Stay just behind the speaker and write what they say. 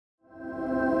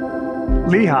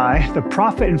Lehi, the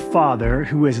prophet and father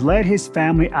who has led his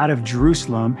family out of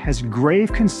Jerusalem, has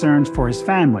grave concerns for his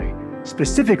family,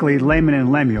 specifically Laman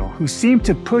and Lemuel, who seem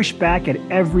to push back at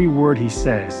every word he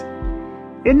says.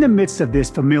 In the midst of this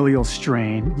familial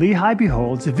strain, Lehi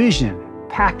beholds a vision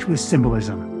packed with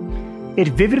symbolism. It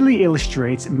vividly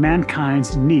illustrates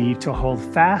mankind's need to hold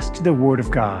fast to the Word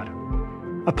of God.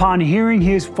 Upon hearing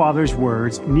his father's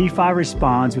words, Nephi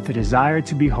responds with a desire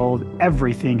to behold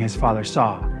everything his father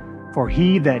saw. For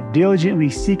he that diligently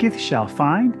seeketh shall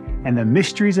find, and the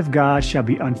mysteries of God shall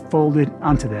be unfolded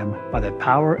unto them by the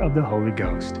power of the Holy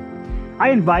Ghost. I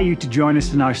invite you to join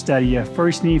us in our study of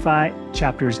 1 Nephi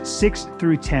chapters 6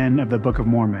 through 10 of the Book of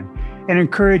Mormon, and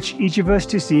encourage each of us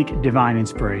to seek divine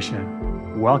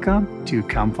inspiration. Welcome to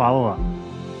Come Follow Up.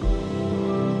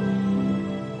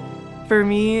 For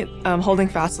me, holding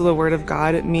fast to the Word of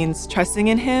God, it means trusting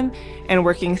in Him and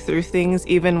working through things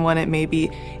even when it may be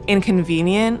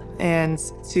inconvenient, and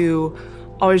to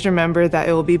always remember that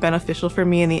it will be beneficial for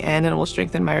me in the end and will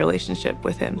strengthen my relationship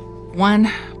with Him. One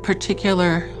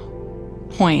particular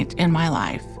point in my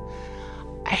life,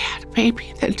 I had a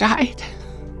baby that died.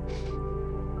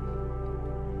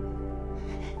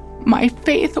 My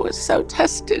faith was so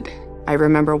tested. I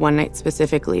remember one night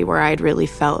specifically where I'd really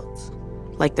felt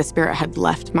like the Spirit had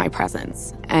left my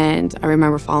presence. And I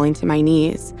remember falling to my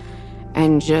knees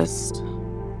and just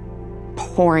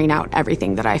pouring out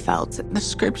everything that I felt. The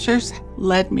scriptures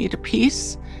led me to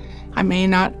peace. I may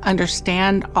not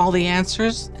understand all the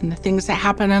answers and the things that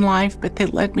happen in life, but they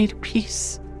led me to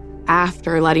peace.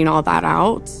 After letting all that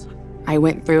out, I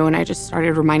went through and I just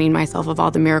started reminding myself of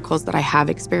all the miracles that I have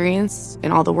experienced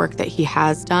and all the work that He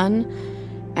has done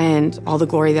and all the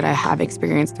glory that I have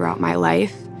experienced throughout my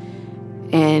life.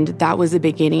 And that was the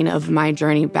beginning of my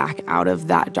journey back out of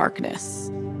that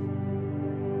darkness.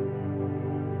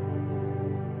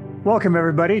 Welcome,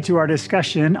 everybody, to our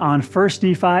discussion on 1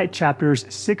 Nephi chapters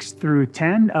 6 through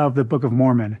 10 of the Book of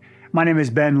Mormon. My name is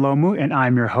Ben Lomu, and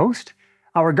I'm your host.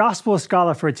 Our gospel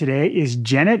scholar for today is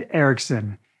Janet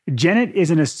Erickson. Janet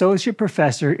is an associate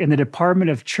professor in the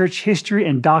Department of Church History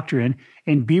and Doctrine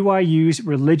in BYU's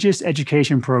Religious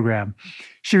Education program.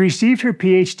 She received her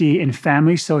PhD in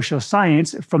Family Social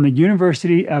Science from the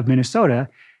University of Minnesota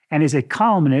and is a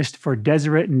columnist for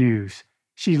Deseret News.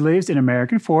 She lives in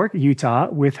American Fork, Utah,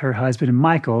 with her husband,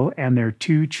 Michael, and their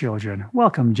 2 children.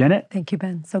 Welcome, Janet. Thank you,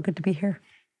 Ben. So good to be here.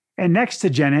 And next to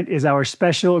Janet is our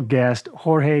special guest,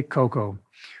 Jorge Coco.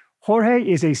 Jorge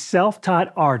is a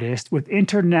self-taught artist with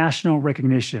international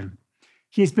recognition.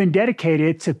 He has been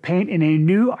dedicated to paint in a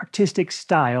new artistic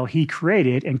style he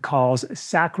created and calls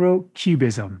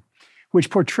Sacro-Cubism,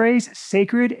 which portrays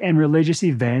sacred and religious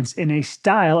events in a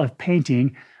style of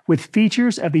painting with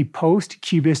features of the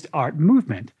post-Cubist art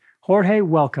movement. Jorge,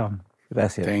 welcome.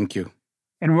 Gracias. Thank you.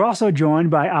 And we're also joined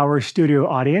by our studio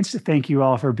audience. Thank you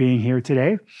all for being here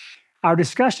today. Our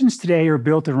discussions today are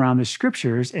built around the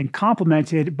scriptures and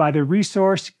complemented by the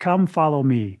resource Come Follow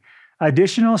Me.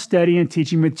 Additional study and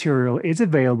teaching material is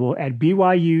available at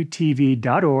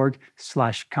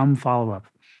byutv.org/comefollowup.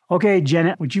 Okay,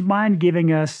 Janet, would you mind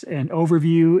giving us an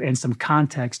overview and some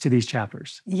context to these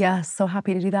chapters? Yes, so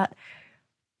happy to do that.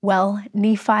 Well,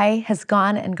 Nephi has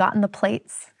gone and gotten the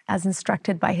plates as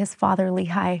instructed by his father,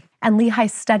 Lehi, and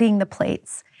Lehi's studying the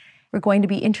plates. We're going to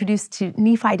be introduced to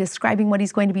Nephi describing what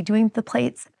he's going to be doing with the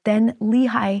plates, then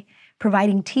Lehi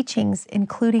providing teachings,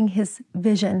 including his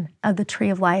vision of the tree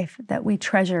of life that we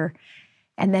treasure.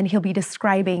 And then he'll be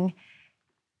describing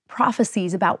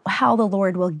prophecies about how the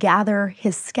Lord will gather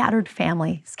his scattered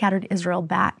family, scattered Israel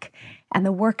back, and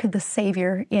the work of the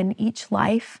Savior in each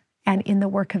life and in the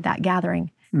work of that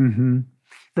gathering. Mm-hmm.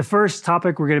 The first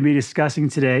topic we're going to be discussing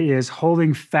today is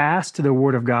holding fast to the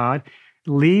Word of God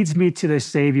leads me to the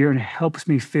Savior and helps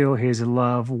me feel His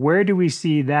love. Where do we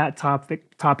see that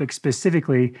topic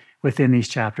specifically within these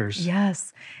chapters?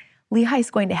 Yes.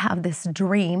 Lehi's going to have this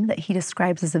dream that he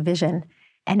describes as a vision.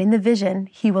 And in the vision,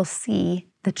 he will see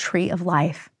the tree of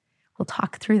life. We'll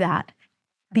talk through that.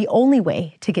 The only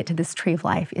way to get to this tree of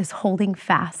life is holding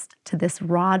fast to this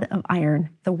rod of iron,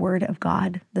 the Word of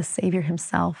God, the Savior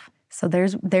Himself. So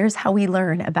there's how we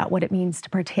learn about what it means to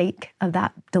partake of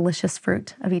that delicious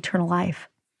fruit of eternal life.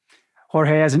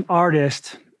 Jorge, as an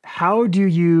artist, how do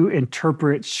you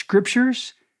interpret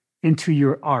scriptures into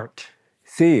your art?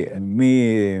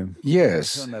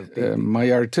 Yes, my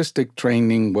artistic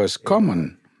training was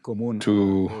common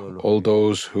to all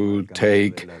those who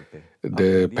take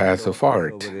the path of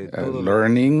art,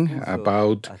 learning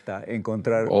about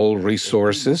all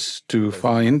resources to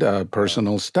find a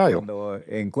personal style.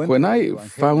 When I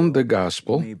found the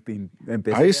gospel,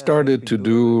 I started to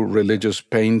do religious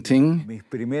painting,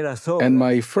 and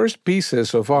my first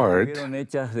pieces of art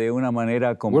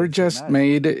were just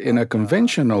made in a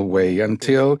conventional way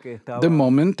until the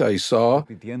moment I saw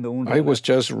I was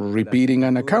just repeating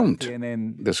an account.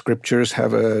 The scriptures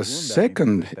have a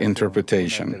second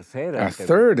interpretation, a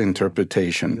third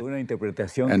interpretation,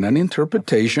 and an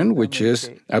interpretation which is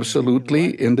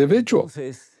absolutely individual.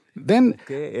 Then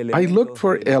I looked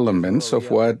for elements of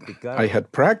what I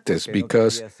had practiced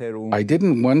because I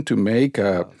didn't want to make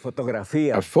a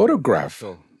photograph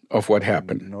of what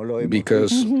happened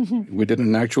because we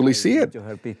didn't actually see it.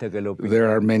 There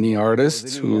are many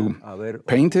artists who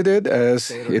painted it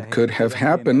as it could have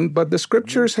happened, but the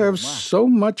scriptures have so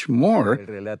much more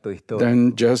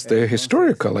than just the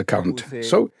historical account.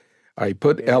 So I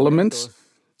put elements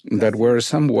that were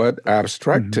somewhat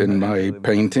abstract in my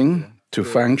painting to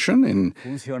function in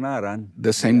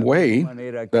the same way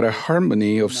that a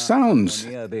harmony of sounds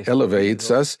elevates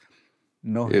us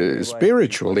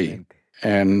spiritually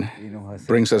and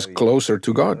brings us closer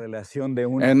to God.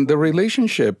 And the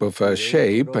relationship of a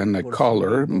shape and a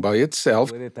color by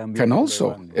itself can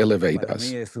also elevate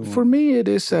us. For me, it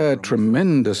is a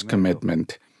tremendous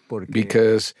commitment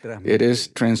because it is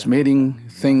transmitting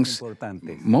things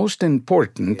most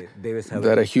important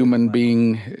that a human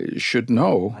being should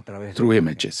know through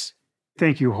images.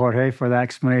 Thank you, Jorge, for that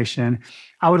explanation.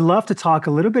 I would love to talk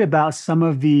a little bit about some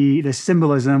of the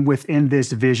symbolism within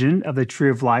this vision of the tree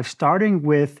of life, starting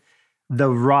with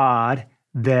the rod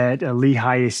that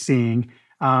Lehi is seeing.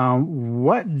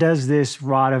 What does this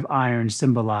rod of iron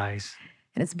symbolize?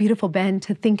 And it's beautiful, Ben,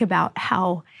 to think about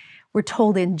how we're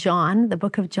told in John, the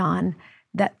book of John,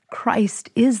 that Christ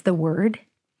is the Word.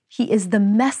 He is the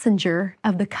messenger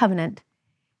of the covenant.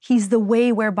 He's the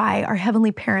way whereby our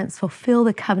heavenly parents fulfill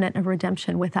the covenant of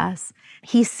redemption with us.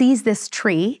 He sees this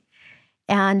tree,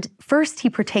 and first he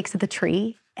partakes of the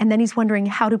tree, and then he's wondering,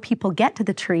 how do people get to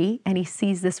the tree? And he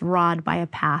sees this rod by a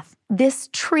path. This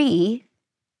tree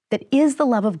that is the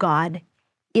love of God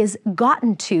is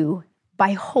gotten to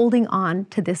by holding on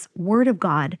to this Word of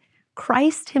God,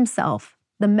 Christ himself,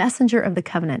 the messenger of the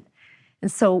covenant.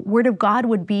 And so Word of God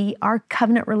would be our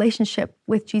covenant relationship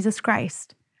with Jesus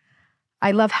Christ.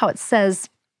 I love how it says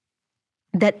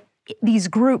that these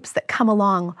groups that come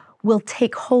along will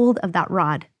take hold of that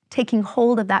rod, taking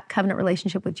hold of that covenant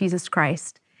relationship with Jesus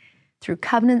Christ through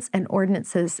covenants and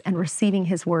ordinances and receiving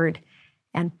his word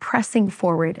and pressing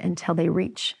forward until they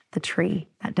reach the tree,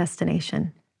 that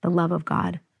destination, the love of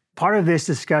God. Part of this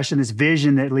discussion, this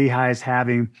vision that Lehi is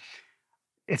having,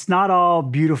 it's not all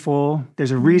beautiful. There's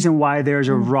a reason why there's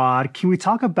a rod. Can we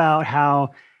talk about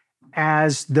how,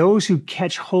 as those who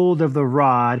catch hold of the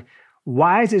rod,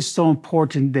 why is it so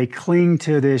important they cling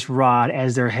to this rod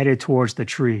as they're headed towards the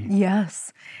tree?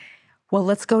 Yes. Well,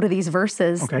 let's go to these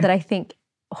verses that I think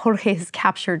Jorge has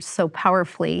captured so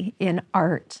powerfully in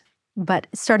art. But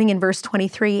starting in verse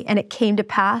 23, and it came to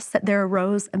pass that there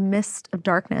arose a mist of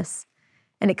darkness,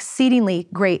 an exceedingly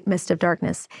great mist of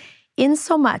darkness,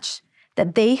 insomuch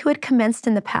that they who had commenced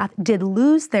in the path did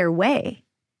lose their way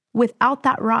without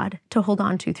that rod to hold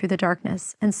on to through the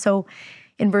darkness. And so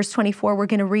in verse 24, we're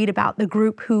going to read about the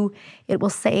group who, it will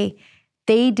say,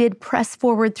 they did press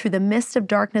forward through the mist of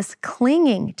darkness,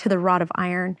 clinging to the rod of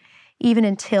iron, even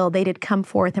until they did come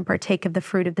forth and partake of the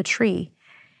fruit of the tree.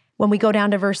 When we go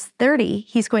down to verse 30,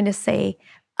 he's going to say,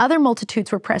 other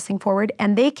multitudes were pressing forward,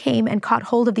 and they came and caught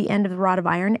hold of the end of the rod of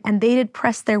iron, and they did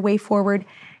press their way forward,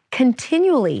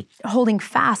 continually holding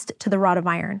fast to the rod of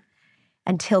iron,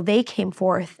 until they came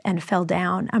forth and fell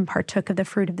down and partook of the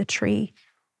fruit of the tree.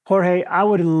 Jorge, I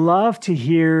would love to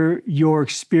hear your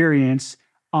experience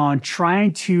on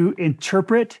trying to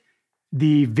interpret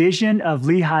the vision of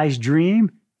Lehi's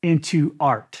dream into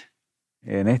art.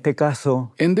 In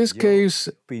this case,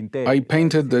 I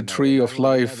painted the tree of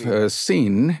life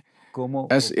scene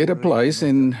as it applies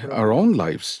in our own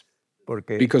lives,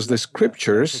 because the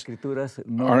scriptures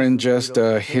aren't just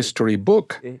a history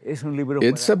book.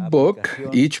 It's a book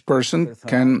each person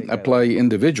can apply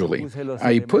individually.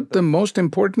 I put the most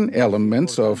important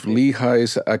elements of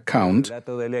Lehi's account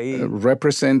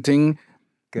representing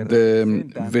the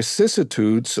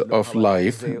vicissitudes of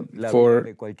life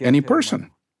for any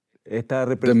person.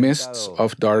 The mists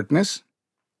of darkness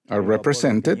are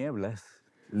represented,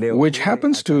 which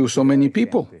happens to so many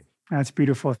people. That's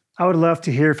beautiful. I would love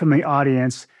to hear from the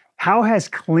audience. How has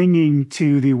clinging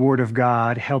to the Word of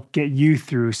God helped get you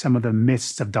through some of the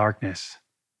mists of darkness?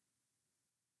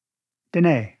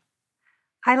 Danae.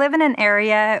 I live in an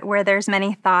area where there's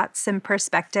many thoughts and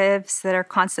perspectives that are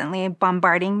constantly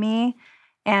bombarding me.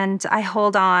 And I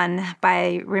hold on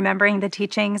by remembering the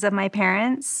teachings of my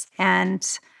parents and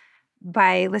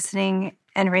by listening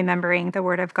and remembering the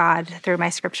Word of God through my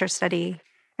scripture study.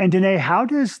 And Danae, how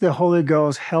does the Holy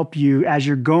Ghost help you as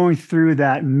you're going through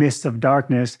that mist of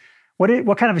darkness?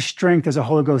 What kind of strength does the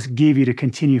Holy Ghost give you to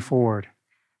continue forward?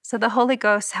 So the Holy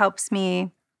Ghost helps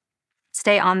me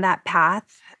stay on that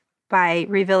path by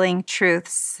revealing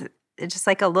truths, just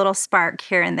like a little spark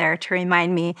here and there to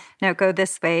remind me, no, go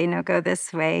this way, no, go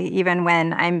this way, even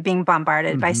when I'm being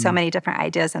bombarded by so many different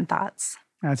ideas and thoughts.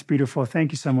 That's beautiful.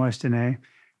 Thank you so much, Danae.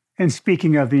 And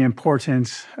speaking of the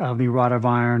importance of the rod of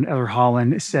iron, Elder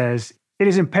Holland says, it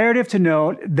is imperative to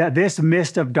note that this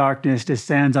mist of darkness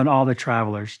descends on all the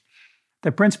travelers.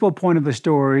 The principal point of the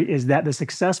story is that the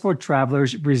successful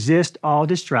travelers resist all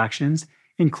distractions,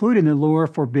 including the lure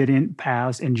of forbidden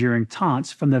paths, enduring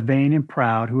taunts from the vain and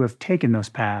proud who have taken those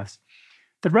paths.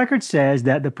 The record says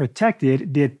that the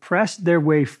protected did press their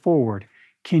way forward,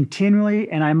 continually,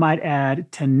 and I might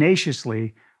add,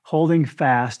 tenaciously, holding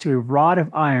fast to a rod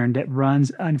of iron that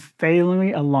runs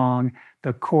unfailingly along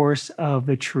the course of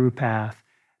the true path.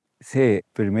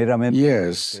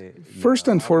 Yes, first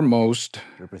and foremost,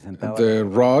 the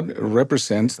rod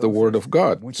represents the Word of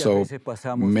God. So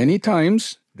many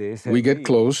times we get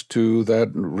close to that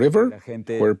river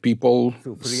where people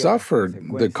suffered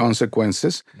the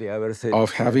consequences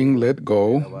of having let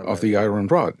go of the iron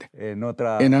rod.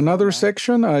 In another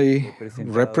section, I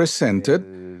represented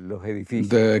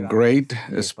the great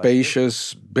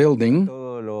spacious building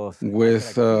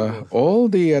with all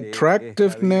the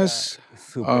attractiveness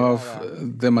of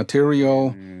the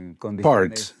material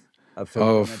parts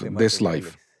of this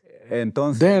life.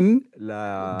 Then,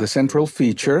 the central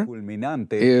feature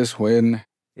is when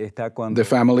the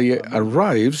family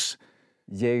arrives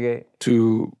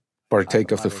to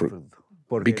partake of the fruit.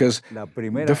 Because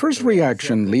the first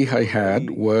reaction Lehi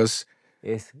had was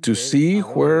to see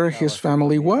where his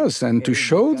family was and to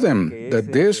show them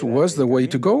that this was the way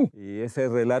to go.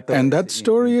 And that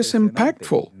story is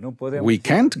impactful. We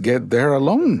can't get there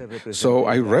alone. So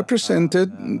I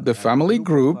represented the family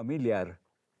group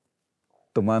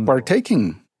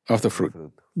partaking of the fruit.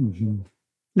 Mm-hmm.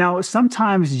 Now,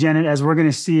 sometimes, Janet, as we're going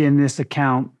to see in this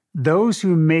account, those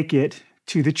who make it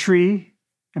to the tree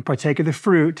and partake of the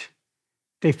fruit,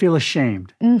 they feel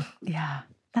ashamed. Yeah,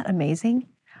 isn't that amazing?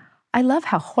 I love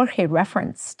how Jorge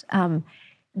referenced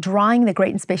drawing the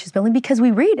great and spacious building, because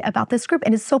we read about this group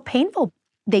and it's so painful.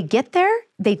 They get there,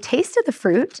 they tasted the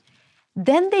fruit,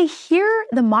 then they hear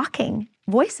the mocking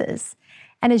voices.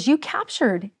 And as you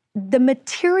captured, the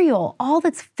material, all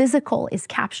that's physical is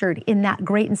captured in that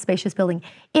great and spacious building.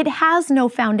 It has no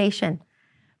foundation,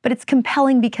 but it's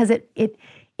compelling because it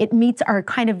meets our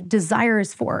kind of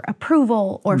desires for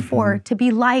approval or for to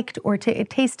be liked or to a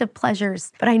taste of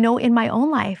pleasures. But I know in my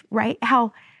own life, right,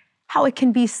 how it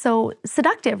can be so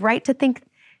seductive, right, to think,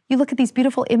 you look at these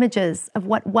beautiful images of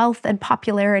what wealth and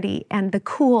popularity and the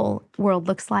cool world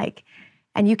looks like,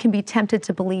 and you can be tempted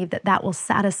to believe that that will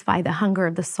satisfy the hunger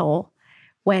of the soul,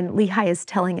 when Lehi is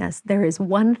telling us there is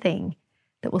one thing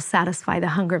that will satisfy the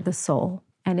hunger of the soul,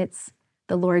 and it's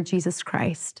the Lord Jesus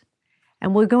Christ.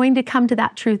 And we're going to come to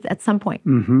that truth at some point,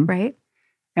 right?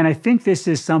 And I think this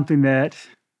is something that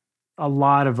a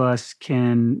lot of us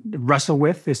can wrestle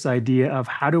with, this idea of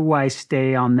how do I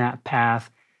stay on that path?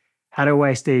 How do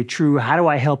I stay true? How do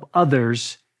I help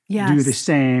others do the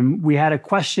same? We had a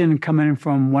question coming in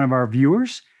from one of our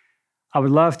viewers. I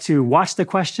would love to watch the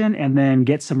question and then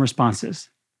get some responses.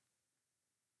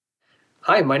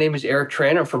 Hi, my name is Eric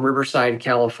Tran. I'm from Riverside,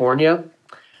 California.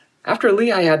 After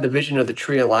Lehi had the vision of the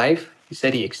tree of life, he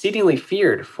said he exceedingly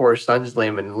feared for his sons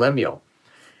Laman and Lemuel.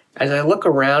 As I look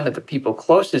around at the people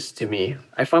closest to me,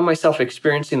 I find myself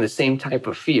experiencing the same type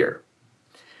of fear.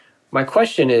 My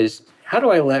question is, how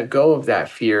do I let go of that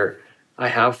fear I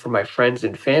have for my friends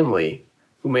and family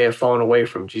who may have fallen away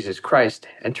from Jesus Christ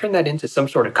and turn that into some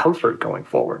sort of comfort going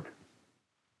forward?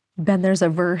 Ben, there's a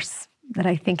verse that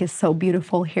I think is so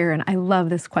beautiful here, and I love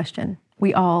this question.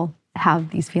 We all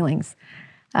have these feelings.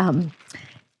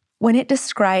 When it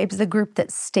describes the group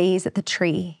that stays at the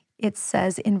tree, it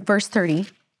says in verse 30,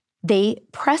 they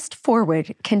pressed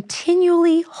forward,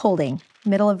 continually holding,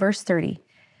 middle of verse 30,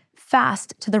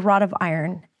 fast to the rod of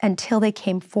iron until they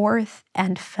came forth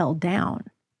and fell down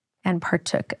and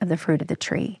partook of the fruit of the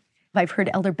tree. I've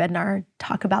heard Elder Bednar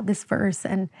talk about this verse,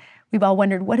 and we've all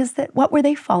wondered, what were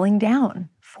they falling down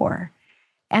for?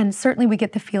 And certainly we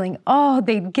get the feeling,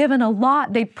 they'd given a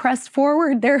lot, they'd pressed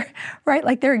forward, they're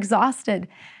exhausted.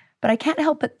 But I can't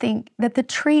help but think that the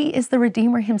tree is the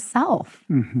Redeemer himself.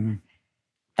 Mm-hmm.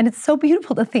 And it's so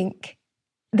beautiful to think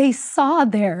they saw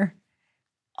there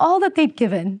all that they'd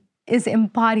given is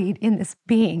embodied in this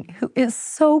being who is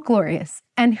so glorious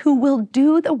and who will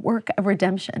do the work of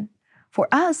redemption for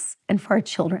us and for our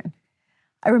children.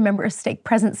 I remember a stake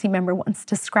presidency member once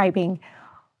describing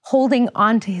holding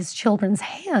on to his children's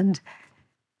hand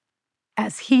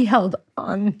as he held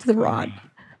on to the rod.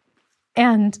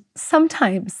 And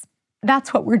sometimes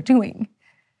that's what we're doing.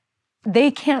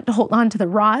 They can't hold on to the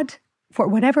rod for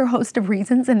whatever host of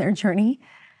reasons in their journey,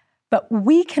 but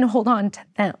we can hold on to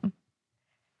them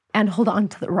and hold on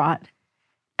to the rod.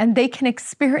 And they can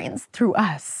experience through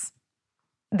us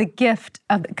the gift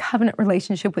of the covenant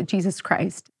relationship with Jesus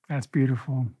Christ. That's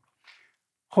beautiful.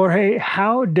 Jorge,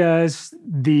 how does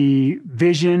the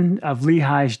vision of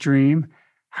Lehi's dream,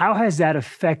 how has that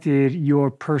affected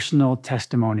your personal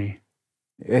testimony?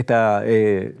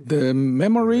 The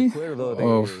memory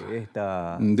of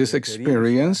this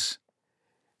experience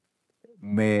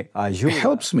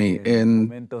helps me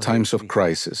in times of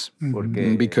crisis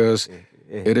because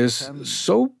it is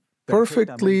so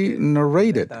perfectly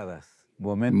narrated.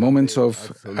 Moments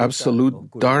of absolute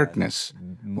darkness,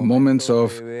 moments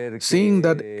of seeing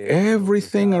that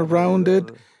everything around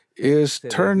it is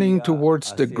turning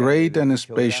towards the great and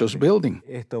spacious building.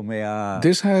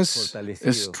 This has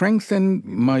strengthened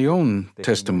my own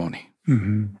testimony.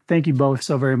 Mm-hmm. Thank you both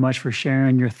so very much for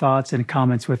sharing your thoughts and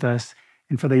comments with us.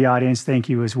 And for the audience, thank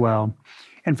you as well.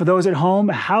 And for those at home,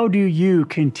 how do you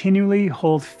continually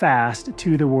hold fast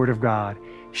to the Word of God?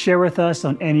 Share with us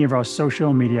on any of our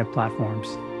social media platforms.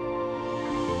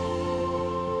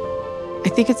 I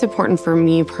think it's important for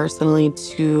me personally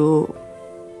to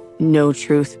know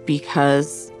truth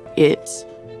because it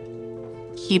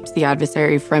keeps the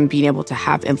adversary from being able to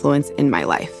have influence in my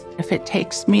life. If it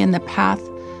takes me in the path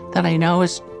that I know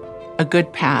is a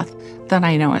good path, then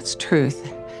I know it's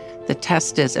truth. The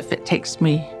test is if it takes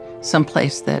me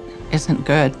someplace that isn't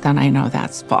good, then I know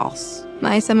that's false.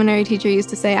 My seminary teacher used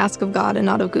to say, ask of God and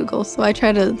not of Google. So I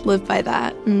try to live by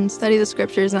that and study the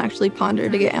scriptures and actually ponder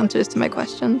to get answers to my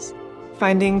questions.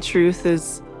 Finding truth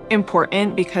is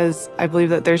important because I believe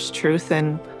that there's truth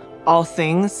in all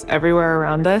things everywhere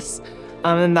around us,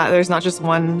 and that there's not just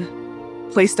one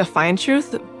place to find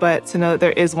truth, but to know that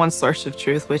there is one source of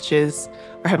truth, which is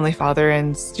our Heavenly Father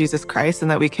and Jesus Christ,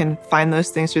 and that we can find those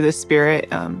things through the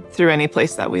Spirit through any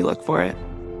place that we look for it.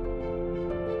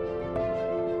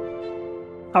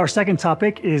 Our second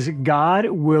topic is God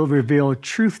will reveal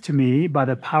truth to me by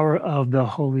the power of the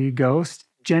Holy Ghost.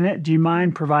 Janet, do you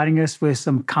mind providing us with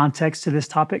some context to this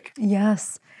topic?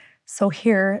 Yes. So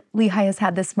here, Lehi has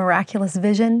had this miraculous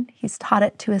vision. He's taught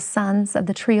it to his sons of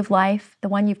the tree of life, the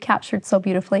one you've captured so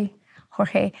beautifully,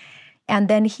 Jorge. And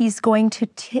then he's going to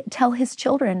tell his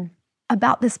children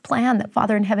about this plan that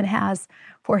Father in heaven has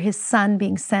for his son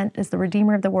being sent as the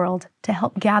Redeemer of the world to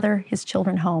help gather his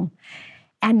children home.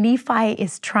 And Nephi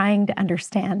is trying to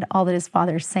understand all that his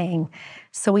father is saying.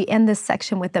 So we end this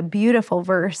section with a beautiful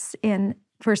verse in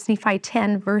 1 Nephi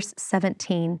 10, verse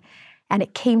 17. And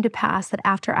it came to pass that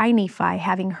after I, Nephi,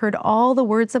 having heard all the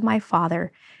words of my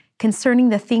father concerning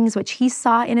the things which he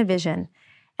saw in a vision,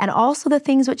 and also the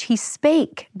things which he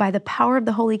spake by the power of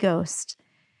the Holy Ghost,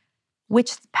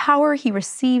 which power he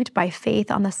received by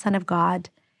faith on the Son of God,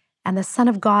 and the Son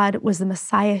of God was the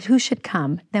Messiah who should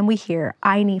come, then we hear,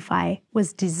 I, Nephi,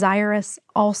 was desirous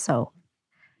also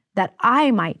that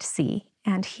I might see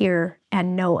and hear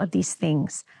and know of these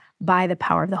things by the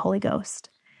power of the Holy Ghost.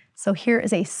 So here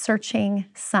is a searching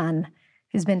son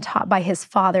who's been taught by his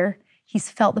father. He's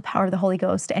felt the power of the Holy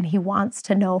Ghost, and he wants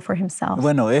to know for himself.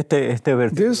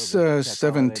 This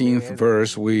 17th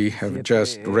verse we have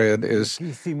just read is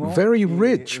very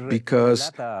rich because,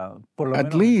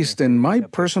 at least in my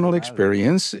personal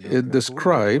experience, it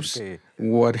describes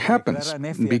what happens.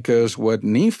 Because what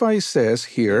Nephi says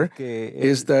here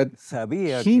is that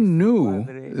he knew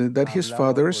that his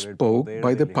father spoke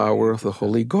by the power of the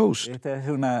Holy Ghost.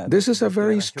 This is a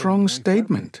very strong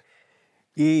statement.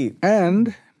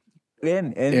 And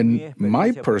in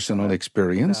my personal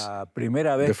experience,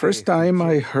 the first time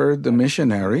I heard the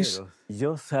missionaries,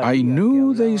 I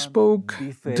knew they spoke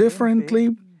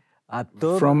differently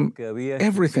from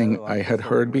everything I had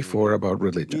heard before about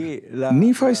religion.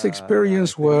 Nephi's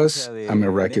experience was a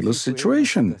miraculous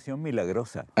situation.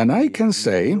 And I can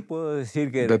say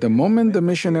that the moment the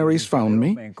missionaries found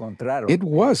me, it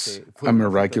was a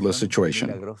miraculous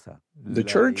situation. The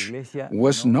church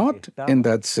was not in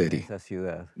that city.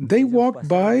 They walked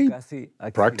by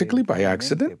practically by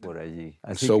accident.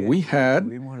 So we had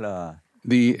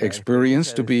the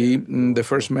experience to be the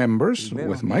first members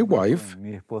with my wife,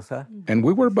 and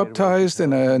we were baptized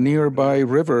in a nearby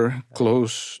river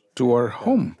close to our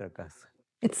home.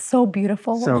 It's so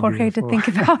beautiful, So Jorge, beautiful. to think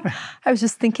about. I was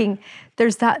just thinking,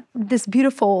 there's this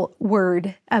beautiful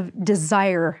word of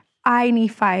desire. I,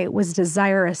 Nephi, was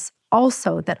desirous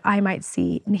also that I might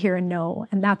see and hear and know.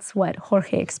 And that's what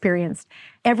Jorge experienced.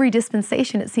 Every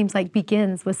dispensation, it seems like,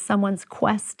 begins with someone's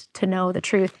quest to know the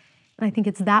truth. And I think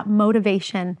it's that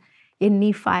motivation in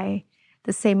Nephi,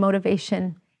 the same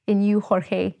motivation in you,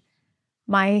 Jorge,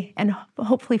 and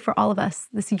hopefully for all of us,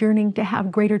 this yearning to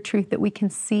have greater truth that we can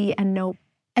see and know.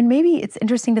 And maybe it's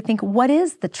interesting to think, what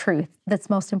is the truth that's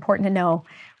most important to know?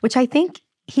 Which I think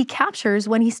he captures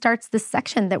when he starts this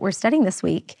section that we're studying this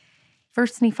week. 1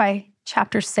 Nephi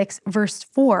chapter 6, verse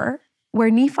 4, where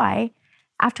Nephi,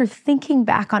 after thinking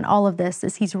back on all of this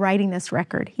as he's writing this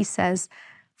record, he says,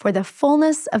 "For the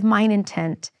fullness of mine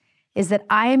intent is that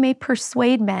I may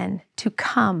persuade men to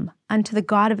come unto the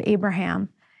God of Abraham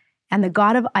and the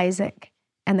God of Isaac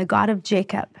and the God of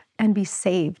Jacob and be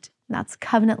saved." That's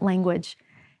covenant language.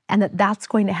 And that's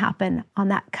going to happen on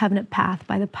that covenant path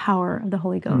by the power of the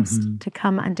Holy Ghost to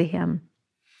come unto him.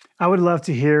 I would love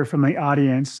to hear from the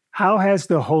audience. How has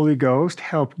the Holy Ghost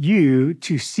helped you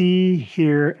to see,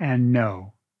 hear, and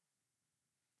know?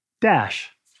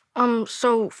 Dash.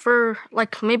 So for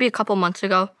like maybe a couple months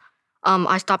ago,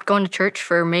 I stopped going to church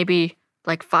for maybe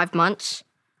like 5 months.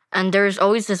 And there's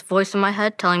always this voice in my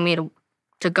head telling me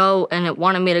to go, and it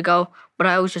wanted me to go, but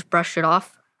I always just brushed it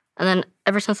off. And then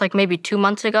ever since like maybe 2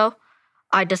 months ago,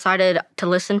 I decided to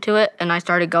listen to it, and I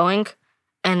started going,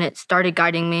 and it started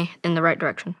guiding me in the right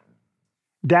direction.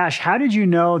 Dash, how did you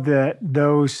know that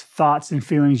those thoughts and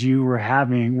feelings you were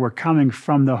having were coming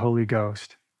from the Holy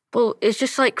Ghost? Well, it's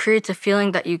just like creates a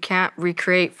feeling that you can't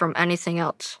recreate from anything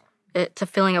else. It's a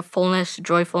feeling of fullness,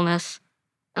 joyfulness,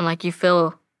 and like you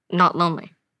feel not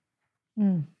lonely.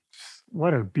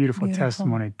 What a beautiful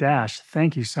testimony. Dash,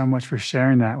 thank you so much for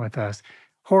sharing that with us.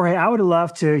 Jorge, I would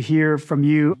love to hear from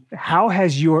you. How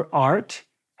has your art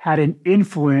had an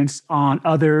influence on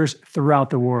others throughout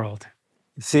the world?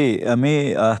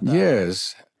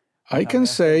 Yes, I can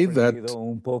say that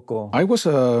I was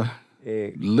a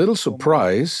little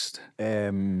surprised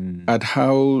at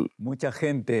how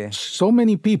so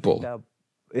many people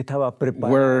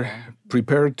were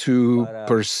prepared to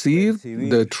perceive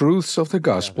the truths of the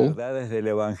gospel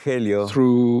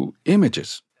through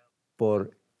images.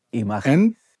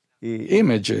 And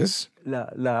images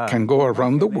can go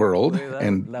around the world,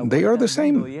 and they are the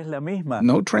same.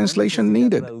 No translation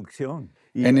needed.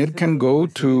 And it can go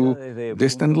to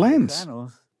distant lands.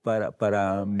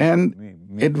 And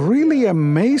it really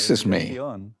amazes me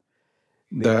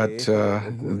that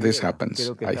this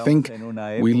happens. I think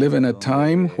we live in a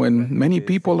time when many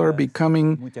people are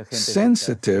becoming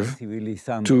sensitive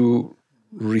to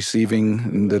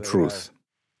receiving the truth.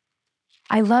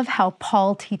 I love how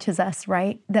Paul teaches us,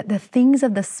 right, that the things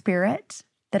of the Spirit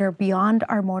that are beyond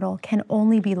our mortal can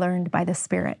only be learned by the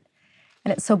Spirit.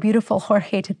 And it's so beautiful,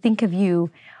 Jorge, to think of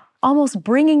you almost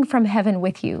bringing from heaven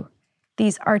with you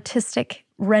these artistic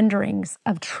renderings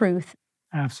of truth.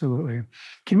 Absolutely.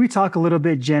 Can we talk a little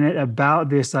bit, Janet, about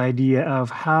this idea of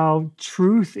how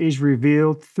truth is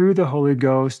revealed through the Holy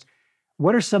Ghost?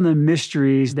 What are some of the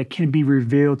mysteries that can be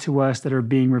revealed to us that are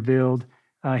being revealed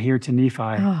here to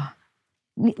Nephi?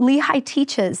 Lehi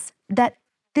teaches that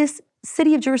this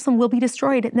city of Jerusalem will be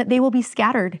destroyed and that they will be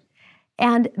scattered.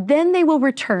 And then they will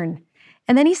return.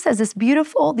 And then he says these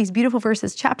beautiful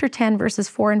verses, chapter 10, verses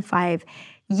 4 and 5.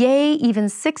 "Yea, even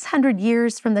 600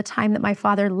 years from the time that my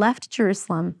father left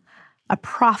Jerusalem, a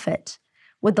prophet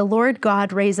would the Lord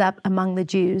God raise up among the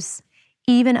Jews,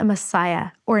 even a Messiah,"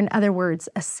 or in other words,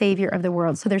 a Savior of the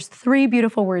world. So there's 3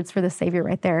 beautiful words for the Savior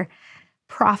right there.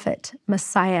 Prophet,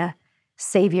 Messiah,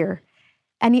 Savior.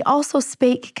 And he also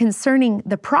spake concerning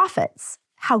the prophets,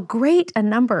 how great a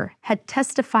number had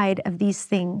testified of these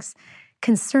things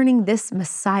concerning this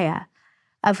Messiah,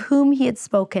 of whom he had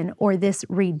spoken, or this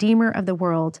Redeemer of the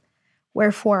world.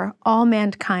 Wherefore all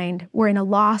mankind were in a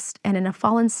lost and in a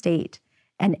fallen state,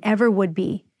 and ever would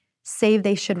be, save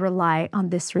they should rely on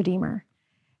this Redeemer.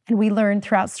 And we learn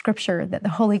throughout Scripture that the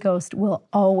Holy Ghost will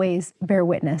always bear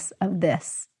witness of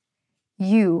this.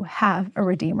 You have a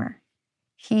Redeemer.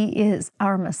 He is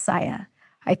our Messiah.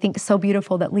 I think so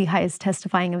beautiful that Lehi is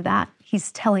testifying of that.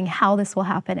 He's telling how this will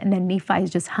happen, and then Nephi is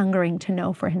just hungering to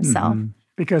know for himself.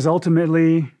 Because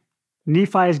ultimately,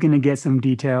 Nephi is going to get some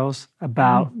details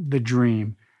about the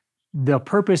dream. the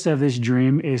purpose of this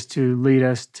dream is to lead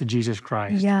us to Jesus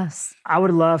Christ. Yes. I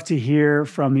would love to hear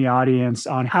from the audience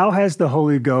on how has the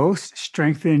Holy Ghost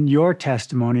strengthened your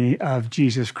testimony of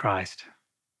Jesus Christ?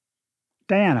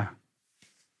 Diana.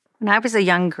 When I was a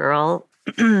young girl,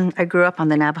 I grew up on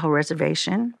the Navajo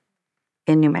reservation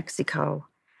in New Mexico,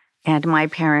 and my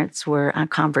parents were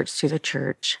converts to the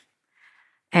church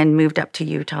and moved up to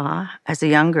Utah. As a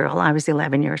young girl, I was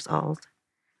 11 years old.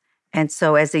 And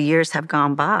so as the years have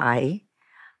gone by,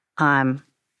 I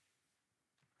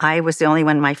was the only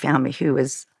one in my family who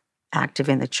was active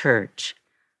in the church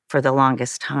for the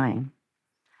longest time.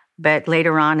 But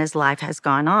later on, as life has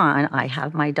gone on, I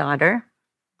have my daughter,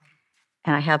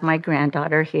 and I have my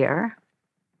granddaughter here.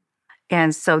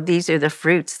 And so these are the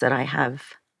fruits that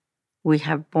we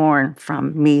have borne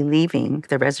from me leaving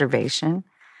the reservation.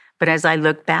 But as I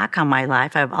look back on my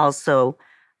life, I've also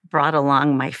brought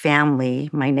along my family,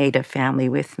 my native family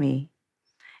with me.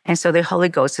 And so the Holy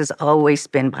Ghost has always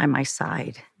been by my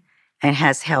side and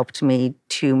has helped me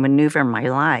to maneuver my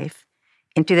life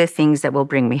into the things that will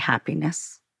bring me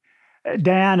happiness.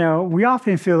 Diana, we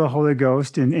often feel the Holy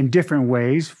Ghost in different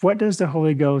ways. What does the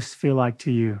Holy Ghost feel like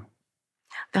to you?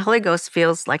 The Holy Ghost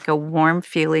feels like a warm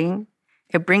feeling.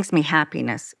 It brings me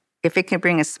happiness. If it can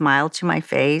bring a smile to my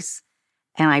face,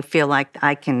 and I feel like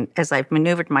I can, as I've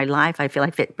maneuvered my life, I feel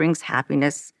like if it brings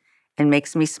happiness and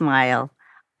makes me smile,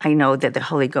 I know that the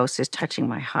Holy Ghost is touching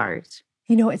my heart.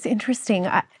 You know, it's interesting.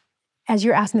 As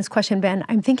you're asking this question, Ben,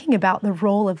 I'm thinking about the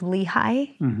role of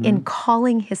Lehi in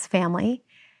calling his family.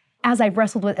 As I've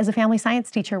wrestled with, as a family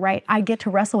science teacher, right, I get to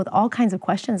wrestle with all kinds of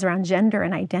questions around gender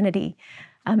and identity.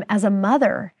 As a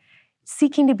mother,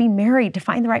 seeking to be married, to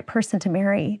find the right person to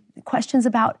marry, questions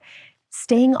about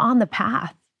staying on the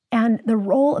path. And the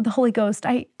role of the Holy Ghost,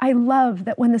 I love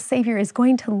that when the Savior is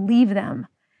going to leave them,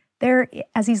 there,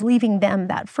 as he's leaving them,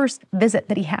 that first visit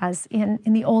that he has in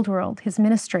the old world, his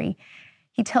ministry,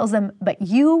 he tells them, but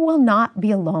you will not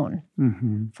be alone,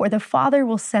 for the Father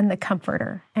will send the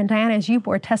Comforter. And Diana, as you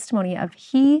bore testimony of,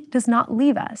 he does not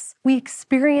leave us. We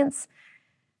experience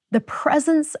the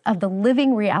presence of the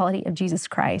living reality of Jesus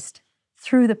Christ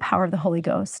through the power of the Holy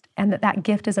Ghost, and that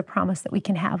gift is a promise that we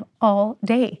can have all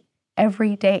day.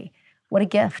 Every day. What a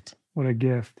gift. What a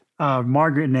gift.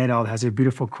 Margaret Nadal has a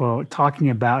beautiful quote talking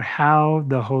about how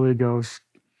the Holy Ghost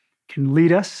can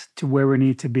lead us to where we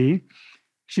need to be.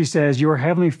 She says, your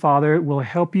Heavenly Father will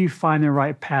help you find the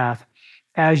right path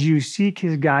as you seek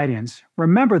his guidance.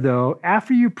 Remember, though,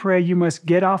 after you pray, you must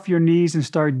get off your knees and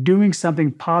start doing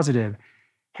something positive.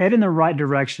 Head in the right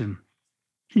direction.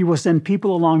 He will send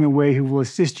people along the way who will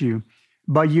assist you.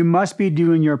 But you must be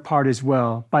doing your part as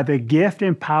well. By the gift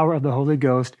and power of the Holy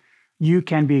Ghost, you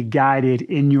can be guided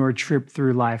in your trip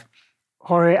through life.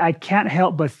 Jorge, I can't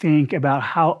help but think about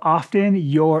how often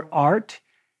your art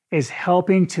is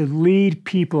helping to lead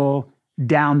people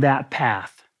down that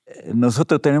path.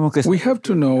 We have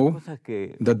to know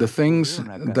that the things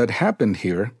that happened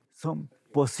here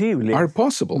are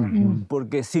possible.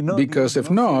 Because if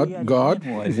not, God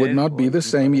would not be the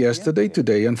same yesterday,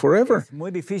 today, and forever.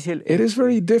 It is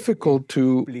very difficult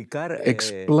to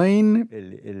explain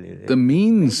the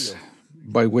means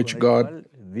by which God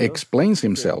explains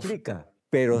himself.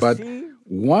 But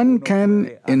one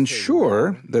can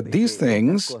ensure that these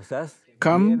things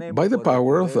come by the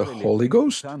power of the Holy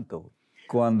Ghost.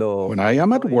 When I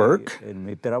am at work,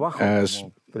 as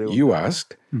you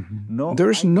asked, there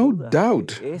is no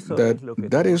doubt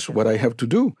that is what I have to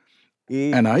do.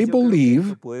 And I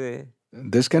believe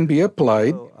this can be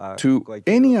applied to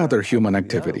any other human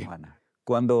activity.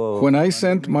 When I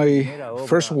sent my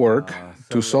first work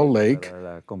to Salt Lake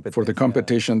for the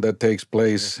competition that takes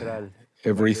place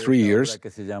every 3 years,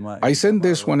 I sent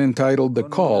this one entitled The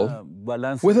Call,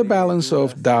 with a balance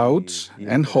of doubts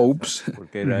and hopes,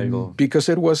 because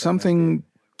it was something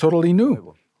totally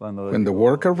new. When the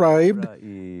work arrived,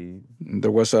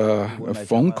 there was a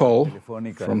phone call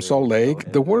from Salt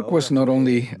Lake. The work was not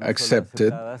only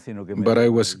accepted, but I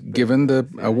was given the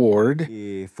award,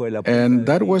 and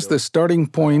that was the starting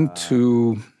point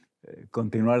to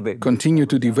continue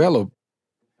to develop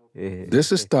this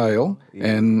style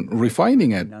and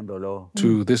refining it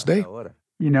to this day.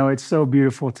 You know, it's so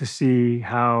beautiful to see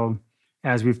how,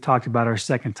 as we've talked about our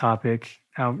second topic,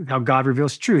 how God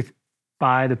reveals truth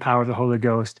by the power of the Holy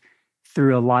Ghost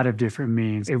through a lot of different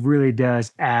means. It really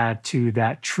does add to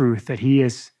that truth that he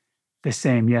is the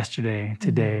same yesterday,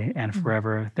 today, and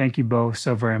forever. Thank you both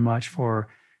so very much for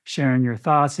sharing your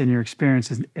thoughts and your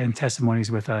experiences and testimonies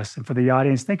with us. And for the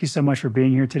audience, thank you so much for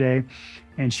being here today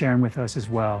and sharing with us as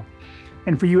well.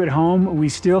 And for you at home, we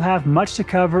still have much to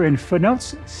cover in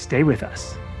Footnotes. Stay with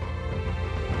us.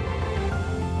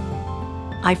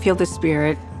 I feel the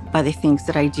Spirit by the things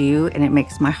that I do, and it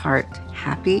makes my heart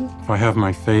happy. If I have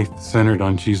my faith centered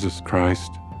on Jesus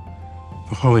Christ,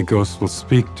 the Holy Ghost will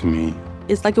speak to me.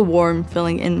 It's like a warm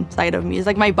feeling inside of me. It's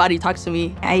like my body talks to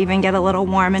me. I even get a little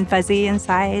warm and fuzzy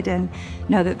inside and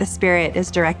know that the Spirit is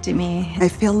directing me. I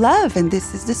feel love, and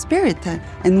this is the Spirit.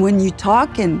 And when you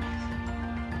talk and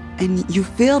you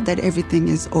feel that everything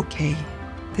is okay,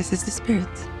 this is the Spirit.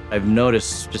 I've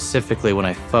noticed specifically when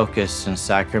I focus in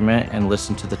sacrament and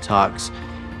listen to the talks,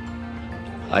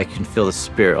 I can feel the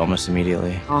Spirit almost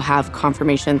immediately. I'll have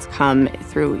confirmations come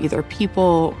through either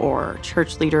people or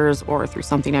church leaders or through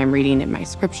something I'm reading in my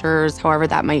scriptures, however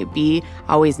that might be.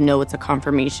 I always know it's a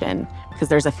confirmation because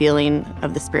there's a feeling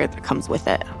of the Spirit that comes with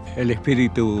it.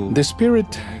 The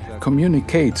Spirit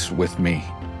communicates with me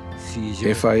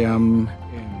if I am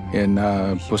in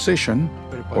a position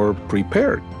or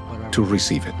prepared to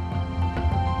receive it.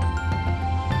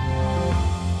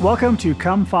 Welcome to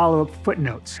Come Follow Up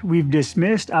Footnotes. We've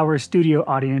dismissed our studio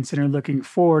audience and are looking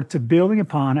forward to building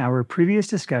upon our previous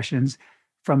discussions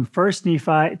from 1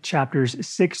 Nephi chapters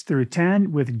 6 through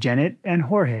 10 with Janet and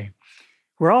Jorge.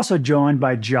 We're also joined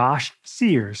by Josh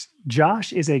Sears.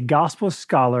 Josh is a gospel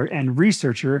scholar and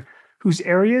researcher whose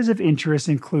areas of interest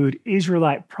include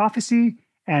Israelite prophecy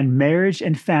and marriage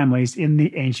and families in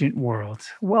the ancient world.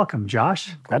 Welcome,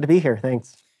 Josh. Glad to be here.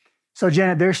 Thanks. So,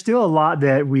 Janet, there's still a lot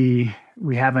that we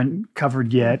haven't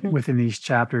covered yet within these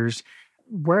chapters.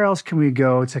 Where else can we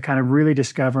go to kind of really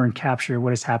discover and capture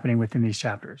what is happening within these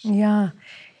chapters? Yeah.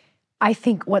 I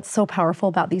think what's so powerful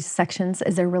about these sections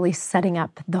is they're really setting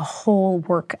up the whole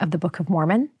work of the Book of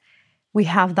Mormon. We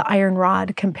have the iron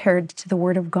rod compared to the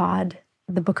Word of God,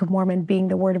 the Book of Mormon being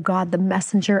the Word of God, the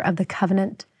messenger of the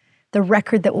covenant, the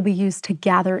record that will be used to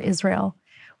gather Israel.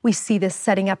 We see this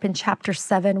setting up in chapter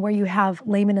 7 where you have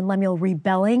Laman and Lemuel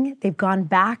rebelling. They've gone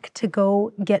back to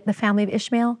go get the family of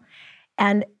Ishmael,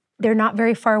 and they're not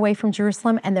very far away from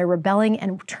Jerusalem, and they're rebelling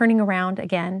and turning around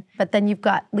again. But then you've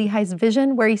got Lehi's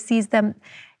vision where he sees them,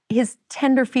 his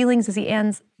tender feelings as he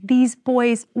ends, these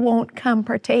boys won't come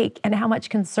partake, and how much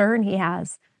concern he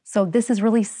has. So this is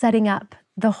really setting up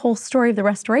the whole story of the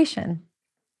restoration.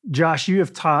 Josh, you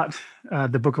have taught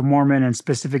the Book of Mormon and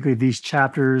specifically these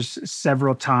chapters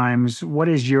several times. What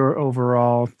is your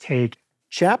overall take?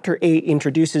 Chapter 8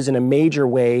 introduces in a major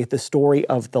way the story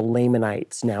of the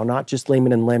Lamanites now, not just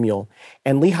Laman and Lemuel.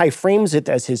 And Lehi frames it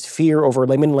as his fear over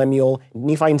Laman and Lemuel,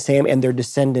 Nephi and Sam, and their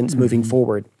descendants moving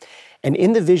forward. And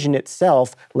in the vision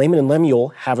itself, Laman and Lemuel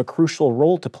have a crucial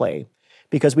role to play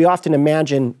because we often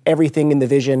imagine everything in the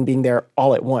vision being there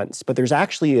all at once, but there's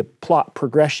actually a plot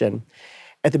progression.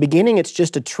 At the beginning, it's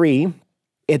just a tree.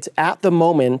 It's at the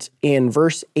moment in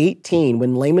verse 18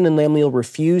 when Laman and Lemuel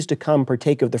refuse to come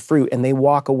partake of the fruit and they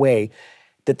walk away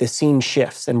that the scene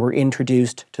shifts and we're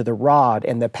introduced to the rod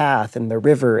and the path and the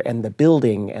river and the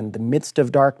building and the midst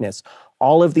of darkness.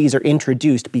 All of these are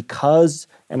introduced because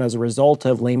and as a result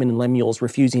of Laman and Lemuel's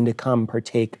refusing to come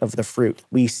partake of the fruit.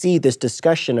 We see this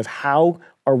discussion of how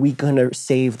are we going to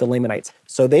save the Lamanites?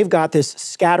 So they've got this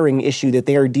scattering issue that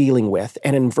they are dealing with.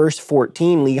 And in verse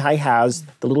 14, Lehi has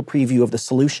the little preview of the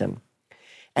solution.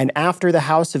 And after the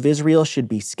house of Israel should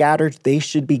be scattered, they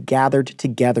should be gathered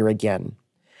together again.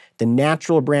 The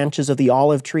natural branches of the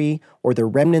olive tree or the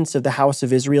remnants of the house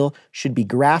of Israel should be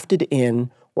grafted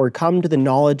in or come to the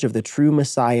knowledge of the true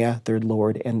Messiah, their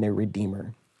Lord and their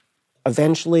Redeemer.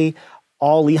 Eventually,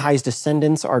 all Lehi's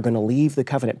descendants are going to leave the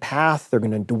covenant path. They're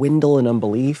going to dwindle in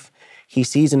unbelief. He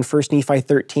sees in 1 Nephi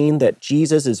 13 that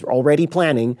Jesus is already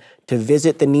planning to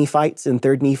visit the Nephites in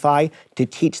 3 Nephi to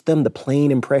teach them the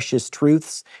plain and precious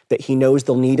truths that he knows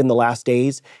they'll need in the last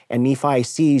days. And Nephi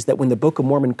sees that when the Book of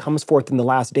Mormon comes forth in the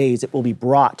last days, it will be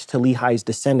brought to Lehi's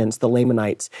descendants, the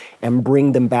Lamanites, and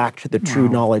bring them back to the true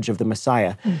knowledge of the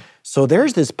Messiah. So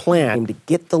there's this plan to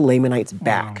get the Lamanites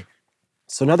back.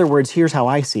 So in other words, here's how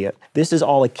I see it. This is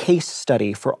all a case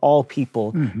study for all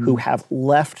people who have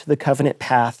left the covenant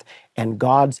path and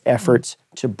God's efforts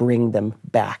to bring them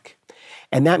back.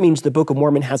 And that means the Book of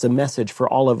Mormon has a message for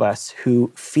all of us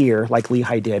who fear, like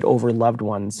Lehi did, over loved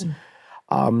ones.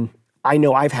 I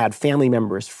know I've had family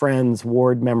members, friends,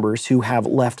 ward members who have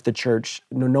left the church,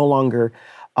 no longer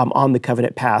on the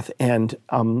covenant path. And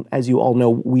as you all know,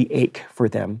 we ache for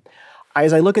them.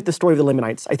 As I look at the story of the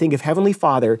Lamanites, I think if Heavenly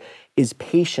Father is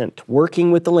patient,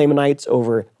 working with the Lamanites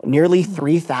over nearly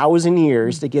 3,000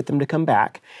 years to get them to come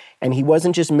back, and he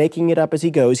wasn't just making it up as he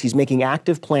goes, he's making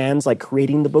active plans like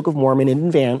creating the Book of Mormon in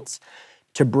advance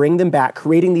to bring them back,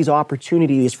 creating these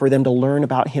opportunities for them to learn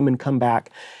about him and come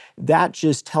back. That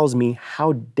just tells me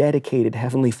how dedicated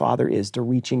Heavenly Father is to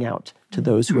reaching out to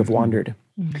those who have wandered.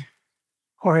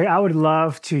 Jorge, I would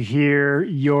love to hear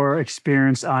your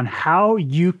experience on how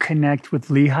you connect with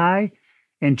Lehi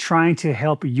in trying to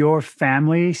help your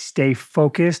family stay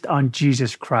focused on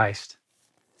Jesus Christ.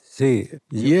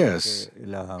 Yes,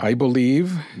 I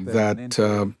believe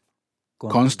that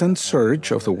constant search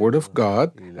of the Word of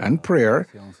God and prayer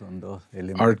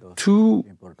are two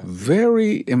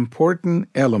very important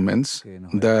elements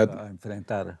that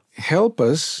help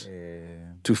us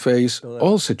to face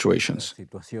all situations.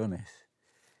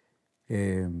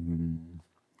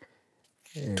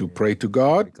 To pray to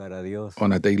God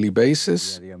on a daily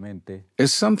basis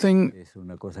is something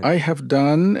I have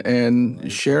done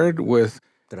and shared with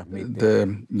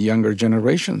the younger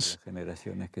generations.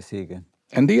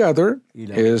 And the other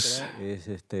is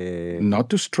not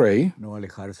to stray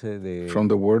from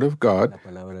the Word of God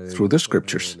through the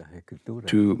Scriptures,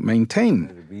 to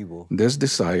maintain this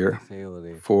desire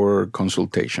for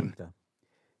consultation.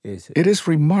 It is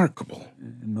remarkable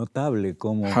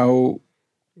how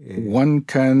one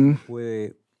can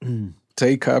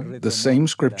take up the same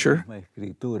Scripture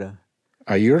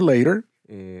a year later,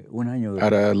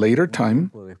 at a later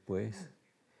time,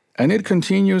 and it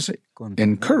continues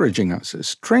encouraging us,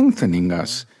 strengthening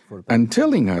us, and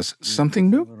telling us something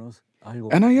new.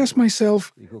 And I ask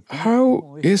myself,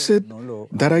 how is it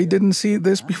that I didn't see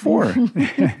this before?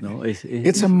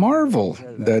 It's a marvel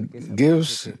that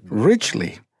gives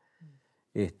richly.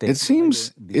 It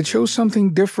seems it shows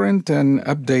something different and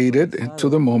updated to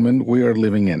the moment we are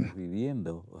living in.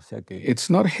 It's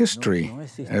not history,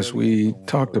 as we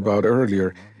talked about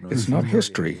earlier. It's not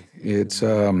history. It's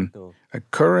a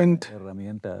current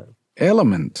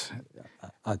element.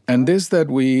 And this that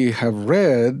we have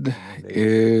read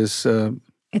is...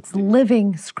 it's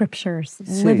living scriptures,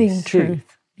 living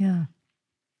truth. Yeah.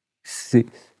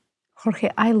 Jorge,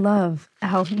 I love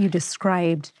how you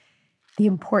described the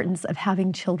importance of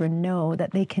having children know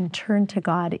that they can turn to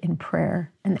God in prayer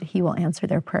and that He will answer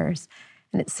their prayers.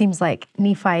 And it seems like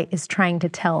Nephi is trying to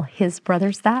tell his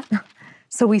brothers that.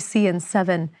 So we see in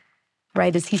 7,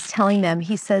 right, as he's telling them,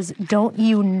 he says, don't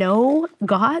you know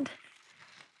God?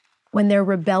 When they're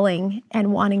rebelling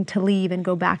and wanting to leave and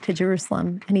go back to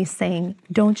Jerusalem. And he's saying,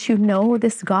 don't you know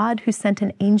this God who sent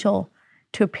an angel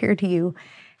to appear to you?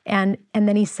 And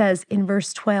then he says in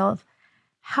verse 12,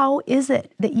 how is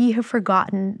it that ye have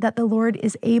forgotten that the Lord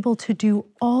is able to do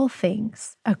all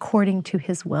things according to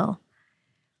His will?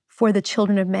 For the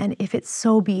children of men, if it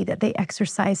so be that they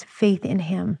exercise faith in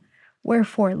Him,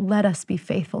 wherefore let us be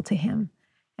faithful to Him.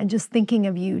 And just thinking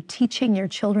of you teaching your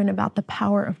children about the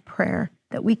power of prayer,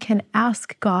 that we can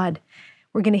ask God.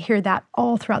 We're going to hear that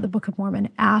all throughout the Book of Mormon.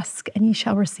 Ask and ye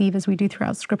shall receive, as we do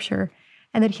throughout Scripture.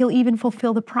 And that He'll even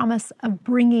fulfill the promise of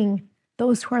bringing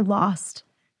those who are lost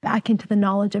back into the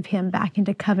knowledge of Him, back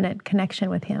into covenant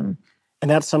connection with Him. And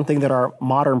that's something that our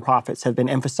modern prophets have been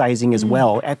emphasizing as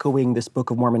well, echoing this Book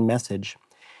of Mormon message.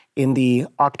 In the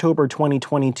October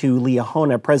 2022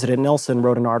 Liahona, President Nelson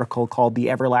wrote an article called The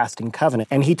Everlasting Covenant,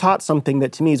 and he taught something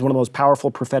that to me is one of the most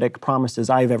powerful prophetic promises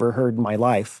I've ever heard in my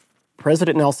life.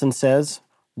 President Nelson says,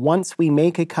 once we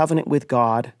make a covenant with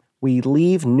God, we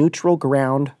leave neutral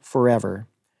ground forever.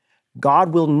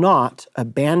 God will not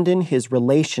abandon His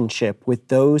relationship with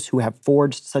those who have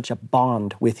forged such a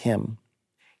bond with Him.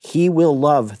 He will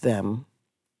love them.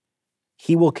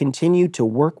 He will continue to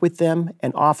work with them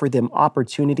and offer them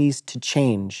opportunities to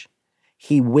change.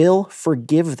 He will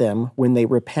forgive them when they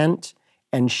repent,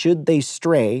 and should they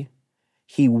stray,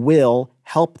 He will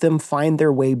help them find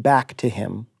their way back to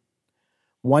Him.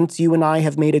 Once you and I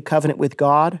have made a covenant with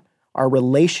God, our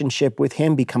relationship with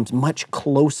Him becomes much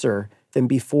closer than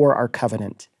before our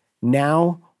covenant.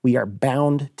 Now we are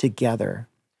bound together.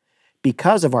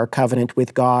 Because of our covenant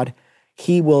with God,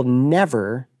 He will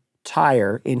never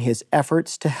tire in His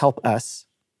efforts to help us,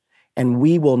 and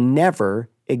we will never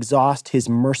exhaust His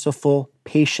merciful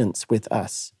patience with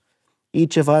us.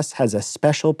 Each of us has a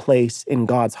special place in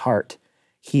God's heart.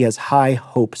 He has high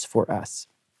hopes for us.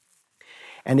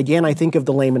 And again, I think of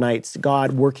the Lamanites,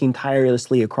 God working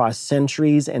tirelessly across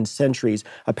centuries and centuries,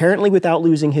 apparently without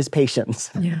losing His patience.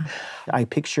 Yeah. I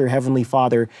picture Heavenly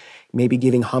Father maybe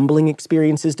giving humbling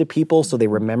experiences to people so they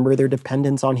remember their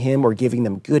dependence on Him, or giving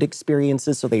them good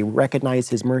experiences so they recognize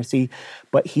His mercy.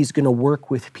 But He's going to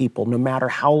work with people no matter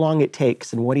how long it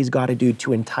takes and what He's got to do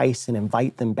to entice and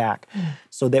invite them back,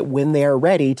 so that when they are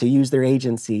ready to use their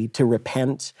agency to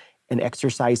repent and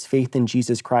exercise faith in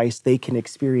Jesus Christ, they can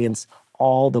experience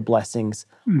all the blessings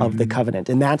of the covenant.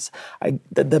 And that's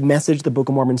the message the Book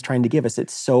of Mormon is trying to give us.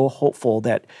 It's so hopeful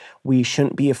that we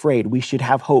shouldn't be afraid. We should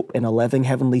have hope in a loving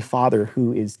Heavenly Father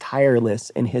who is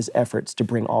tireless in His efforts to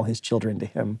bring all His children to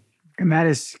Him. And that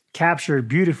is captured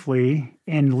beautifully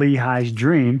in Lehi's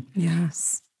dream.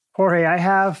 Yes. Jorge, I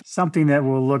have something that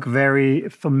will look very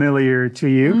familiar to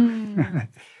you.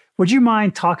 Would you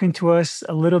mind talking to us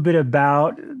a little bit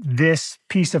about this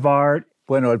piece of art?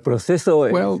 Well,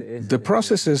 the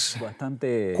process is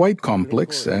quite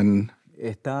complex and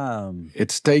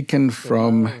it's taken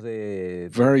from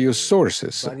various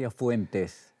sources.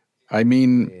 I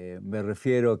mean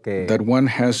that one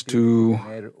has to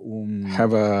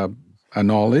have a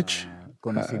knowledge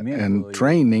and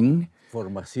training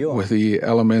with the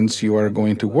elements you are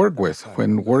going to work with.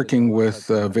 When working with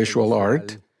visual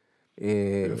art,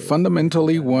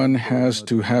 fundamentally one has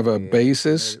to have a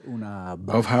basis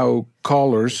of how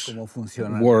colors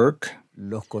work,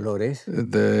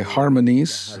 the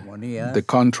harmonies, the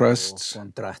contrasts,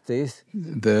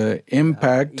 the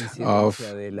impact of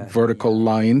vertical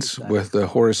lines with the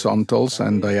horizontals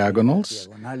and diagonals.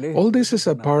 All this is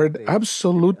a part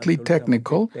absolutely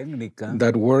technical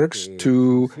that works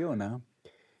to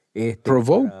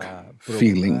provoke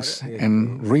feelings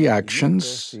and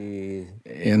reactions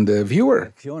in the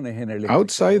viewer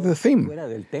outside the theme.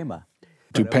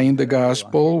 To paint the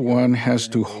gospel, one has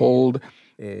to hold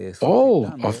all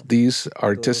of these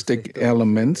artistic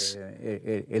elements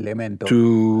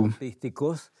to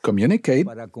communicate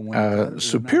a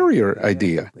superior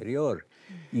idea.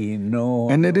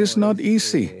 And it is not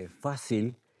easy.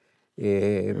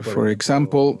 For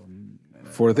example,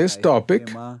 for this topic,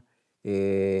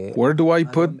 where do I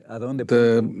put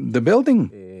the building?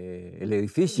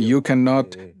 You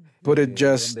cannot put it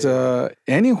just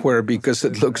anywhere because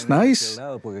it looks nice.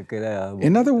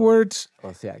 In other words,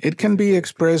 it can be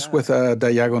expressed with a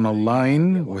diagonal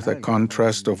line, with a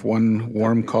contrast of one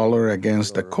warm color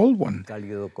against a cold one.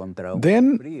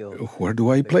 Then, where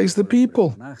do I place the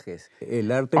people?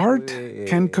 Art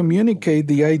can communicate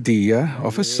the idea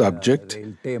of a subject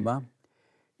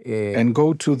and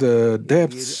go to the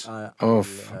depths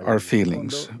of our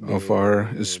feelings, of our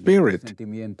spirit,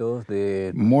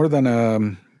 more than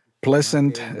a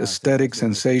pleasant aesthetic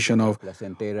sensation of,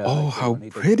 oh, how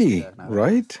pretty,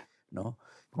 right?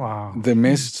 Wow. The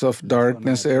mists of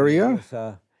darkness area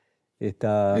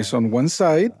is on one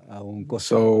side,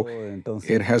 so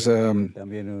it has a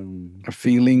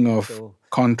feeling of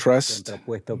contrast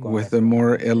with the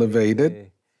more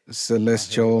elevated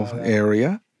celestial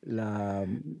area.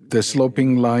 The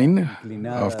sloping line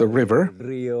of the river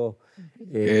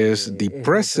is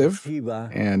depressive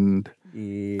and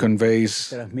conveys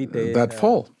that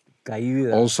fall.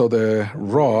 Also, the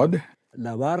rod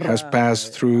has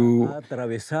passed through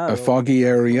a foggy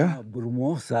area,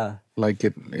 like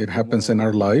it happens in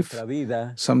our life,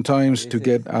 sometimes to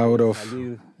get out of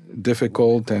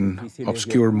difficult and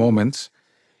obscure moments.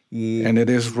 And it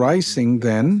is rising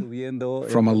then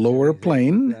from a lower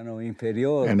plane,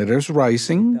 and it is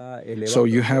rising, so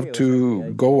you have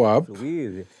to go up,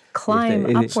 climb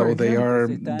upward. So they are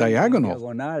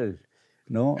diagonal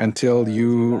until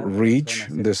you reach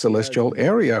the celestial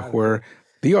area where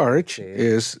the arch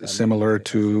is similar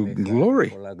to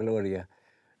glory,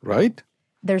 right?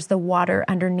 There's the water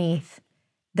underneath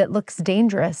that looks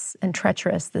dangerous and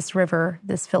treacherous, this river,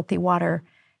 this filthy water,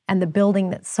 and the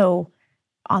building that's so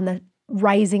on the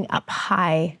rising up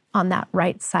high on that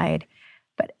right side.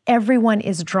 But everyone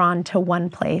is drawn to one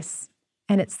place,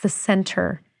 and it's the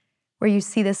center where you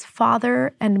see this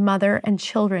father and mother and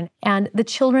children. And the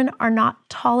children are not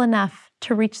tall enough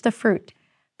to reach the fruit,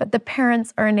 but the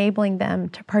parents are enabling them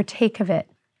to partake of it,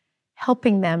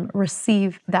 helping them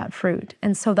receive that fruit.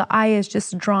 And so the eye is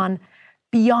just drawn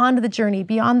beyond the journey,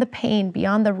 beyond the pain,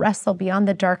 beyond the wrestle, beyond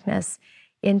the darkness,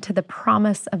 into the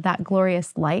promise of that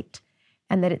glorious light,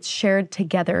 and that it's shared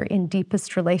together in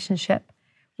deepest relationship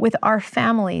with our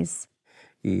families.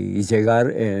 And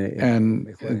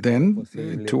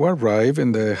then to arrive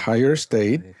in the higher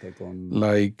state,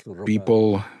 like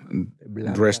people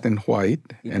dressed in white,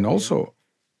 and also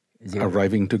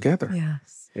arriving together.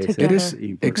 Yes, together. It is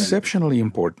exceptionally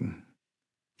important.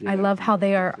 I love how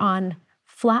they are on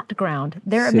flat ground.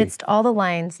 They're amidst all the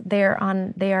lines. They are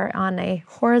on a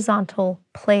horizontal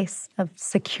place of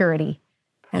security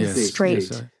and straight.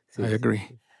 Yes, I agree.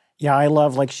 Yeah, I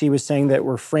love, like she was saying, that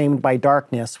we're framed by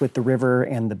darkness with the river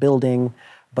and the building,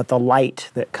 but the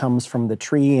light that comes from the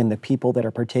tree and the people that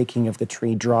are partaking of the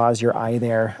tree draws your eye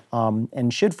there,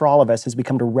 and should for all of us, has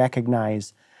become to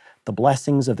recognize the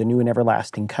blessings of the new and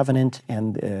everlasting covenant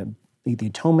and the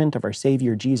atonement of our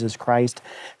Savior, Jesus Christ.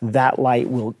 That light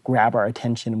will grab our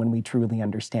attention when we truly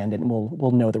understand it, and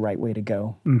we'll know the right way to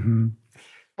go. Mm-hmm.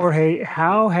 Jorge,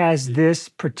 how has this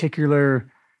particular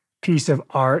piece of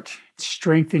art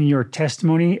strengthened your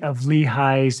testimony of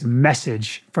Lehi's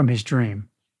message from his dream?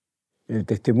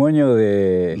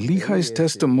 Lehi's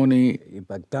testimony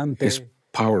is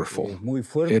powerful.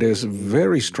 It is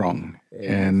very strong.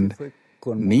 And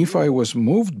Nephi was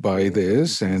moved by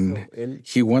this, and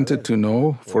he wanted to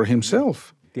know for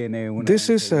himself. This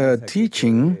is a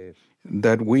teaching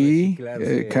that we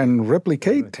can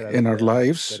replicate in our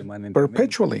lives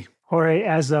perpetually. Jorge,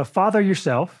 as a father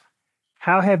yourself,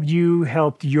 how have you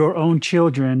helped your own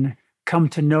children come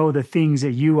to know the things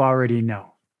that you already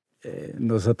know?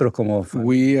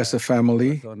 We as a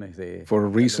family, for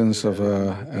reasons of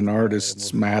an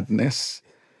artist's madness,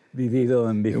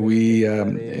 we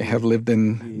have lived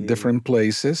in different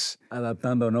places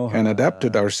and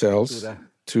adapted ourselves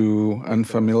to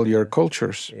unfamiliar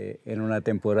cultures.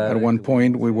 At one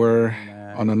point, we were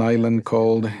on an island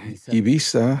called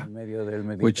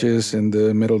Ibiza, which is in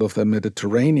the middle of the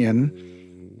Mediterranean,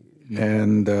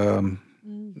 and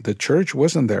the church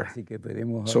wasn't there.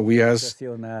 So we asked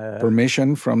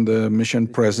permission from the mission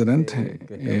president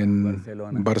in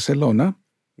Barcelona,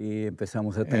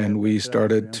 and we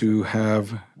started to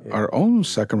have our own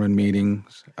sacrament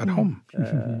meetings at home.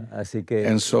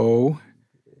 And so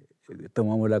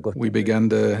we began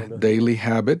the daily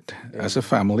habit as a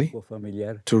family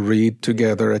to read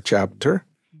together a chapter,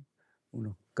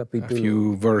 a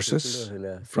few verses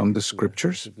from the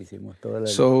scriptures.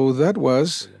 So that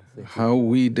was how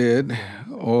we did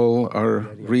all our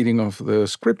reading of the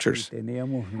scriptures.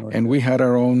 And we had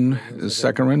our own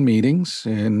sacrament meetings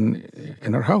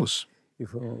in our house.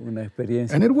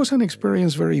 And it was an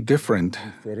experience very different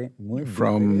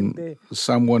from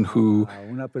someone who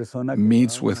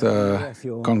meets with a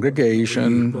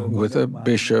congregation, with a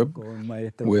bishop,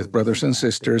 with brothers and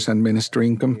sisters and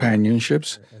ministering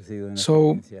companionships.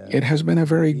 So it has been a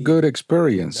very good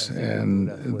experience, and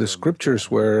the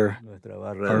scriptures were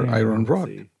our iron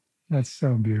rod. That's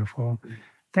so beautiful.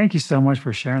 Thank you so much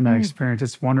for sharing that experience.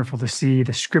 It's wonderful to see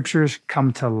the scriptures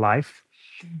come to life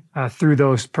through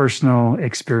those personal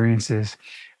experiences.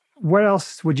 What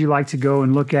else would you like to go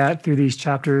and look at through these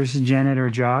chapters, Janet or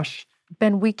Josh?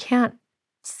 Ben, we can't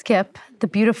skip the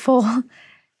beautiful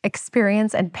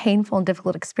experience and painful and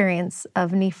difficult experience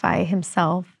of Nephi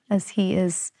himself, as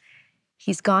he's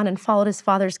gone and followed his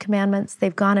father's commandments.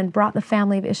 They've gone and brought the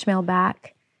family of Ishmael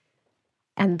back.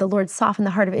 And the Lord softened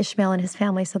the heart of Ishmael and his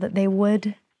family so that they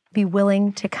would be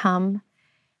willing to come.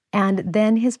 And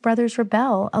then his brothers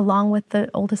rebel along with the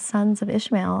oldest sons of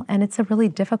Ishmael. And it's a really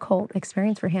difficult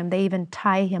experience for him. They even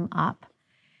tie him up.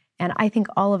 And I think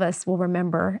all of us will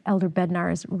remember Elder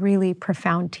Bednar's really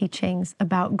profound teachings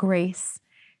about grace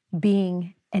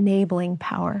being enabling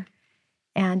power.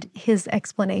 And his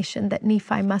explanation that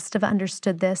Nephi must have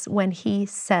understood this when he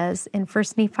says in 1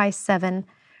 Nephi 7,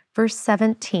 verse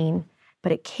 17,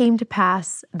 "But it came to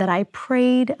pass that I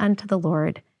prayed unto the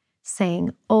Lord,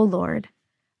 saying, O Lord,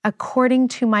 according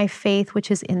to my faith which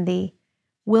is in thee,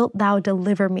 wilt thou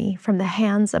deliver me from the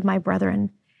hands of my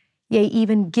brethren? Yea,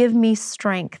 even give me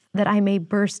strength that I may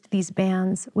burst these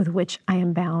bands with which I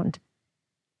am bound.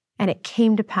 And it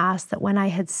came to pass that when I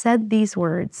had said these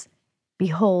words,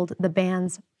 behold, the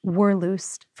bands were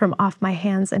loosed from off my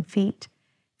hands and feet,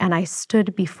 and I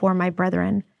stood before my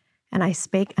brethren, and I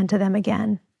spake unto them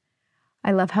again."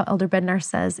 I love how Elder Bednar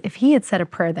says, if he had said a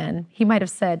prayer then, he might have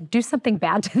said, do something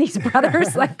bad to these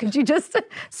brothers. Like, could you just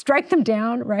strike them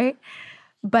down, right?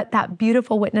 But that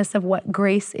beautiful witness of what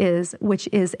grace is, which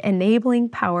is enabling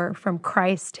power from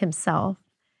Christ himself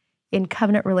in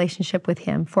covenant relationship with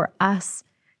him for us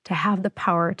to have the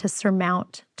power to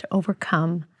surmount, to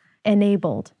overcome,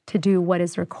 enabled to do what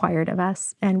is required of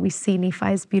us. And we see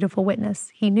Nephi's beautiful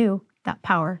witness. He knew that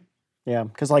power. Yeah,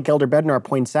 because like Elder Bednar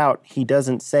points out, he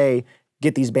doesn't say,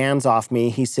 get these bands off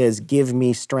me. He says, give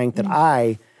me strength that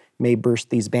I may burst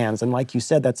these bands. And like you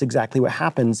said, that's exactly what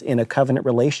happens in a covenant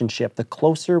relationship. The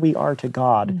closer we are to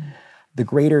God, the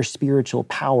greater spiritual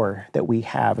power that we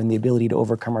have and the ability to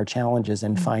overcome our challenges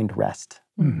and find rest.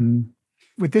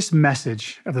 With this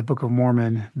message of the Book of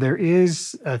Mormon, there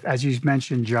is, as you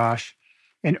mentioned, Josh,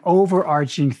 an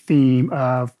overarching theme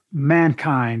of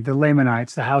mankind, the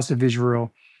Lamanites, the house of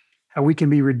Israel, how we can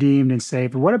be redeemed and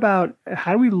saved. But what about,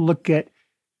 how do we look at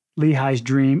Lehi's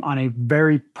dream on a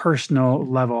very personal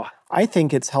level? I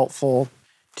think it's helpful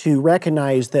to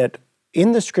recognize that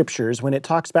in the scriptures, when it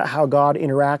talks about how God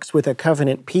interacts with a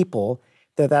covenant people,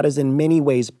 that is in many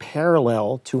ways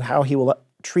parallel to how he will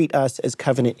treat us as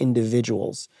covenant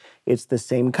individuals. It's the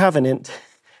same covenant,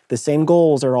 the same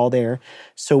goals are all there,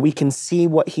 so we can see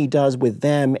what he does with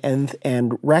them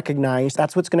and recognize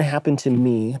that's what's going to happen to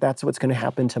me, that's what's going to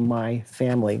happen to my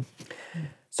family.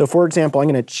 So for example, I'm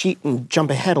going to cheat and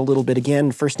jump ahead a little bit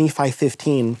again, 1 Nephi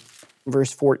 15,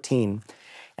 verse 14.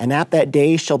 And at that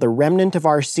day shall the remnant of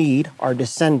our seed, our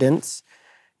descendants,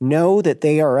 know that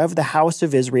they are of the house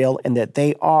of Israel, and that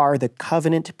they are the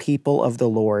covenant people of the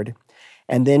Lord.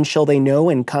 And then shall they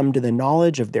know and come to the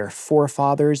knowledge of their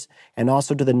forefathers, and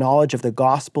also to the knowledge of the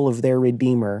gospel of their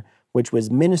Redeemer, which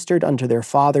was ministered unto their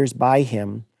fathers by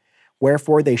him.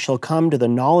 Wherefore they shall come to the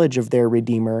knowledge of their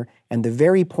Redeemer, and the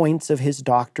very points of his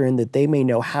doctrine, that they may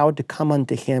know how to come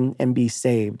unto him and be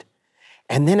saved.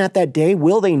 And then at that day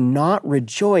will they not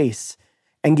rejoice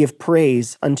and give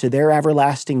praise unto their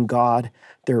everlasting God,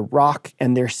 their rock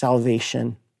and their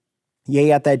salvation?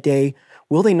 Yea, at that day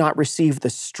will they not receive the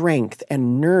strength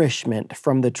and nourishment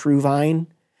from the true vine?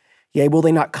 Yea, will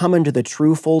they not come unto the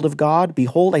true fold of God?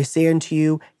 Behold, I say unto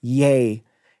you, yea,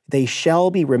 they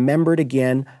shall be remembered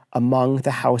again among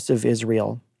the house of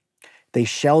Israel. They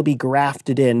shall be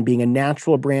grafted in, being a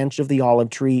natural branch of the olive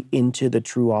tree, into the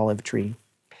true olive tree.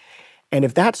 And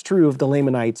if that's true of the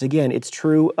Lamanites, again, it's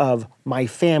true of my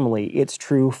family. It's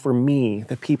true for me,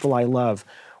 the people I love.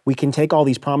 We can take all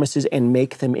these promises and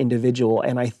make them individual.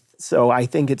 And so I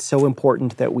think it's so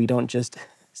important that we don't just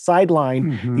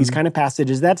sideline these kind of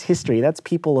passages. That's history. That's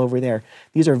people over there.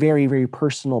 These are very, very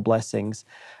personal blessings.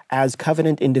 As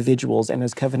covenant individuals and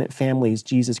as covenant families,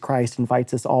 Jesus Christ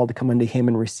invites us all to come unto him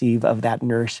and receive of that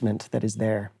nourishment that is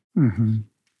there.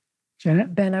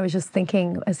 Janet? Ben, I was just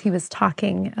thinking as he was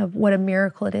talking of what a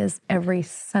miracle it is every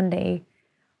Sunday,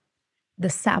 the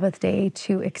Sabbath day,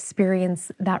 to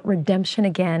experience that redemption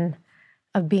again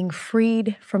of being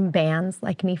freed from bands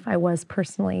like Nephi was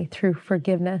personally through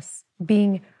forgiveness,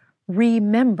 being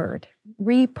remembered,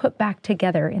 re-put back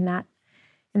together in that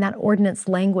ordinance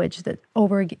language that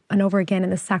over and over again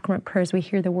in the sacrament prayers we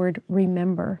hear the word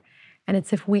remember. And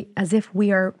it's as if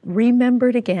we are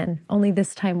remembered again, only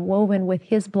this time woven with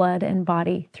his blood and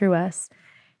body through us.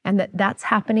 And that's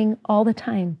happening all the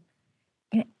time,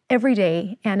 every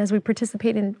day. And as we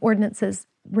participate in ordinances,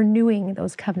 renewing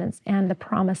those covenants and the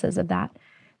promises of that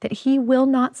he will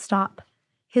not stop.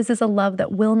 His is a love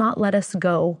that will not let us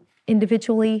go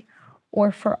individually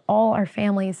or for all our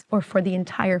families or for the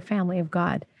entire family of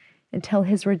God until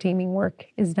his redeeming work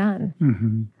is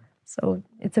done. So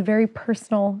it's a very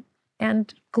personal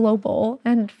and global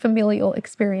and familial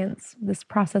experience, this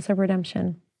process of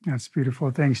redemption. That's beautiful.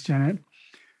 Thanks, Janet.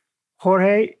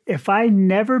 Jorge, if I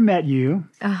never met you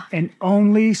and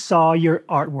only saw your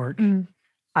artwork,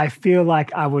 I feel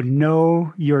like I would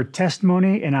know your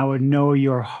testimony and I would know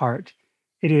your heart.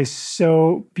 It is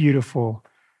so beautiful.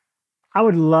 I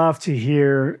would love to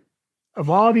hear, of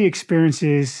all the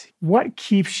experiences, what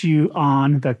keeps you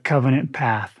on the covenant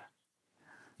path?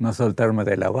 Not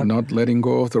letting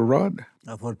go of the rod.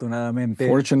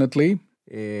 Fortunately,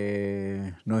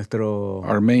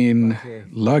 our main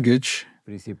luggage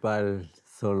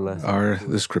are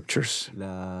the scriptures.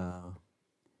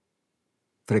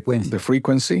 The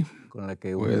frequency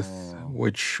with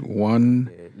which one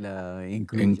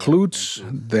includes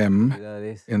them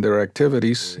in their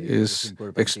activities is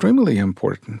extremely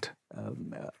important.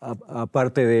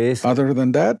 Other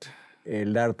than that,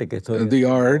 the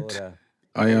art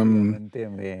I am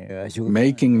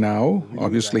making now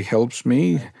obviously helps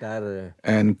me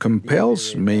and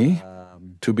compels me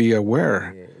to be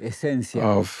aware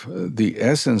of the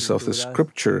essence of the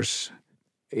scriptures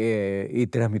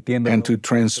and to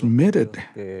transmit it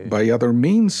by other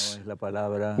means,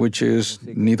 which is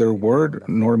neither word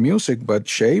nor music, but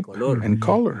shape and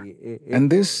color.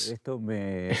 And this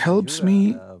helps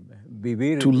me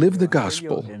to live the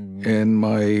gospel in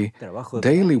my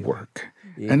daily work.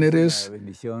 And it is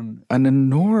an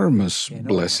enormous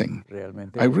blessing.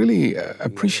 I really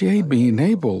appreciate being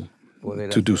able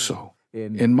to do so.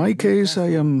 In my case, I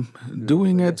am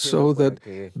doing it so that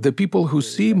the people who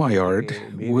see my art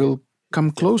will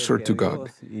come closer to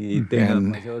God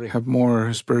and have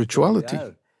more spirituality.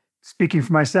 Speaking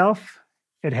for myself,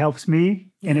 it helps me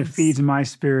and it feeds my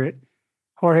spirit.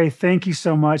 Jorge, thank you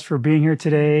so much for being here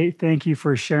today. Thank you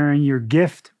for sharing your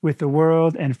gift with the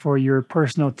world and for your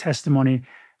personal testimony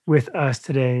with us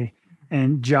today.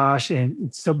 And Josh, and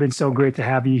it's been so great to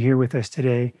have you here with us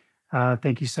today.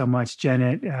 Thank you so much,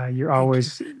 Janet. You're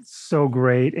always so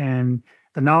great. And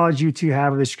the knowledge you two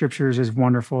have of the scriptures is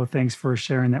wonderful. Thanks for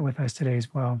sharing that with us today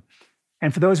as well.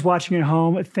 And for those watching at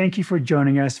home, thank you for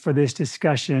joining us for this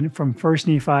discussion from 1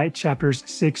 Nephi chapters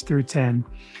 6 through 10.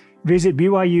 Visit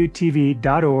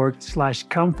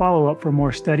byutv.org/come follow up for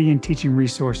more study and teaching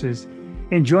resources.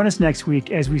 And join us next week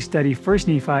as we study 1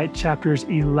 Nephi chapters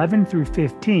 11 through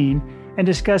 15 and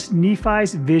discuss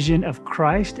Nephi's vision of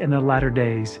Christ and the latter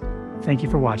days. Thank you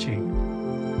for watching.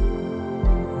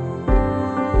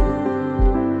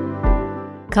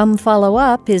 Come Follow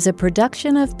Up is a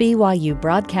production of BYU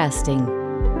Broadcasting.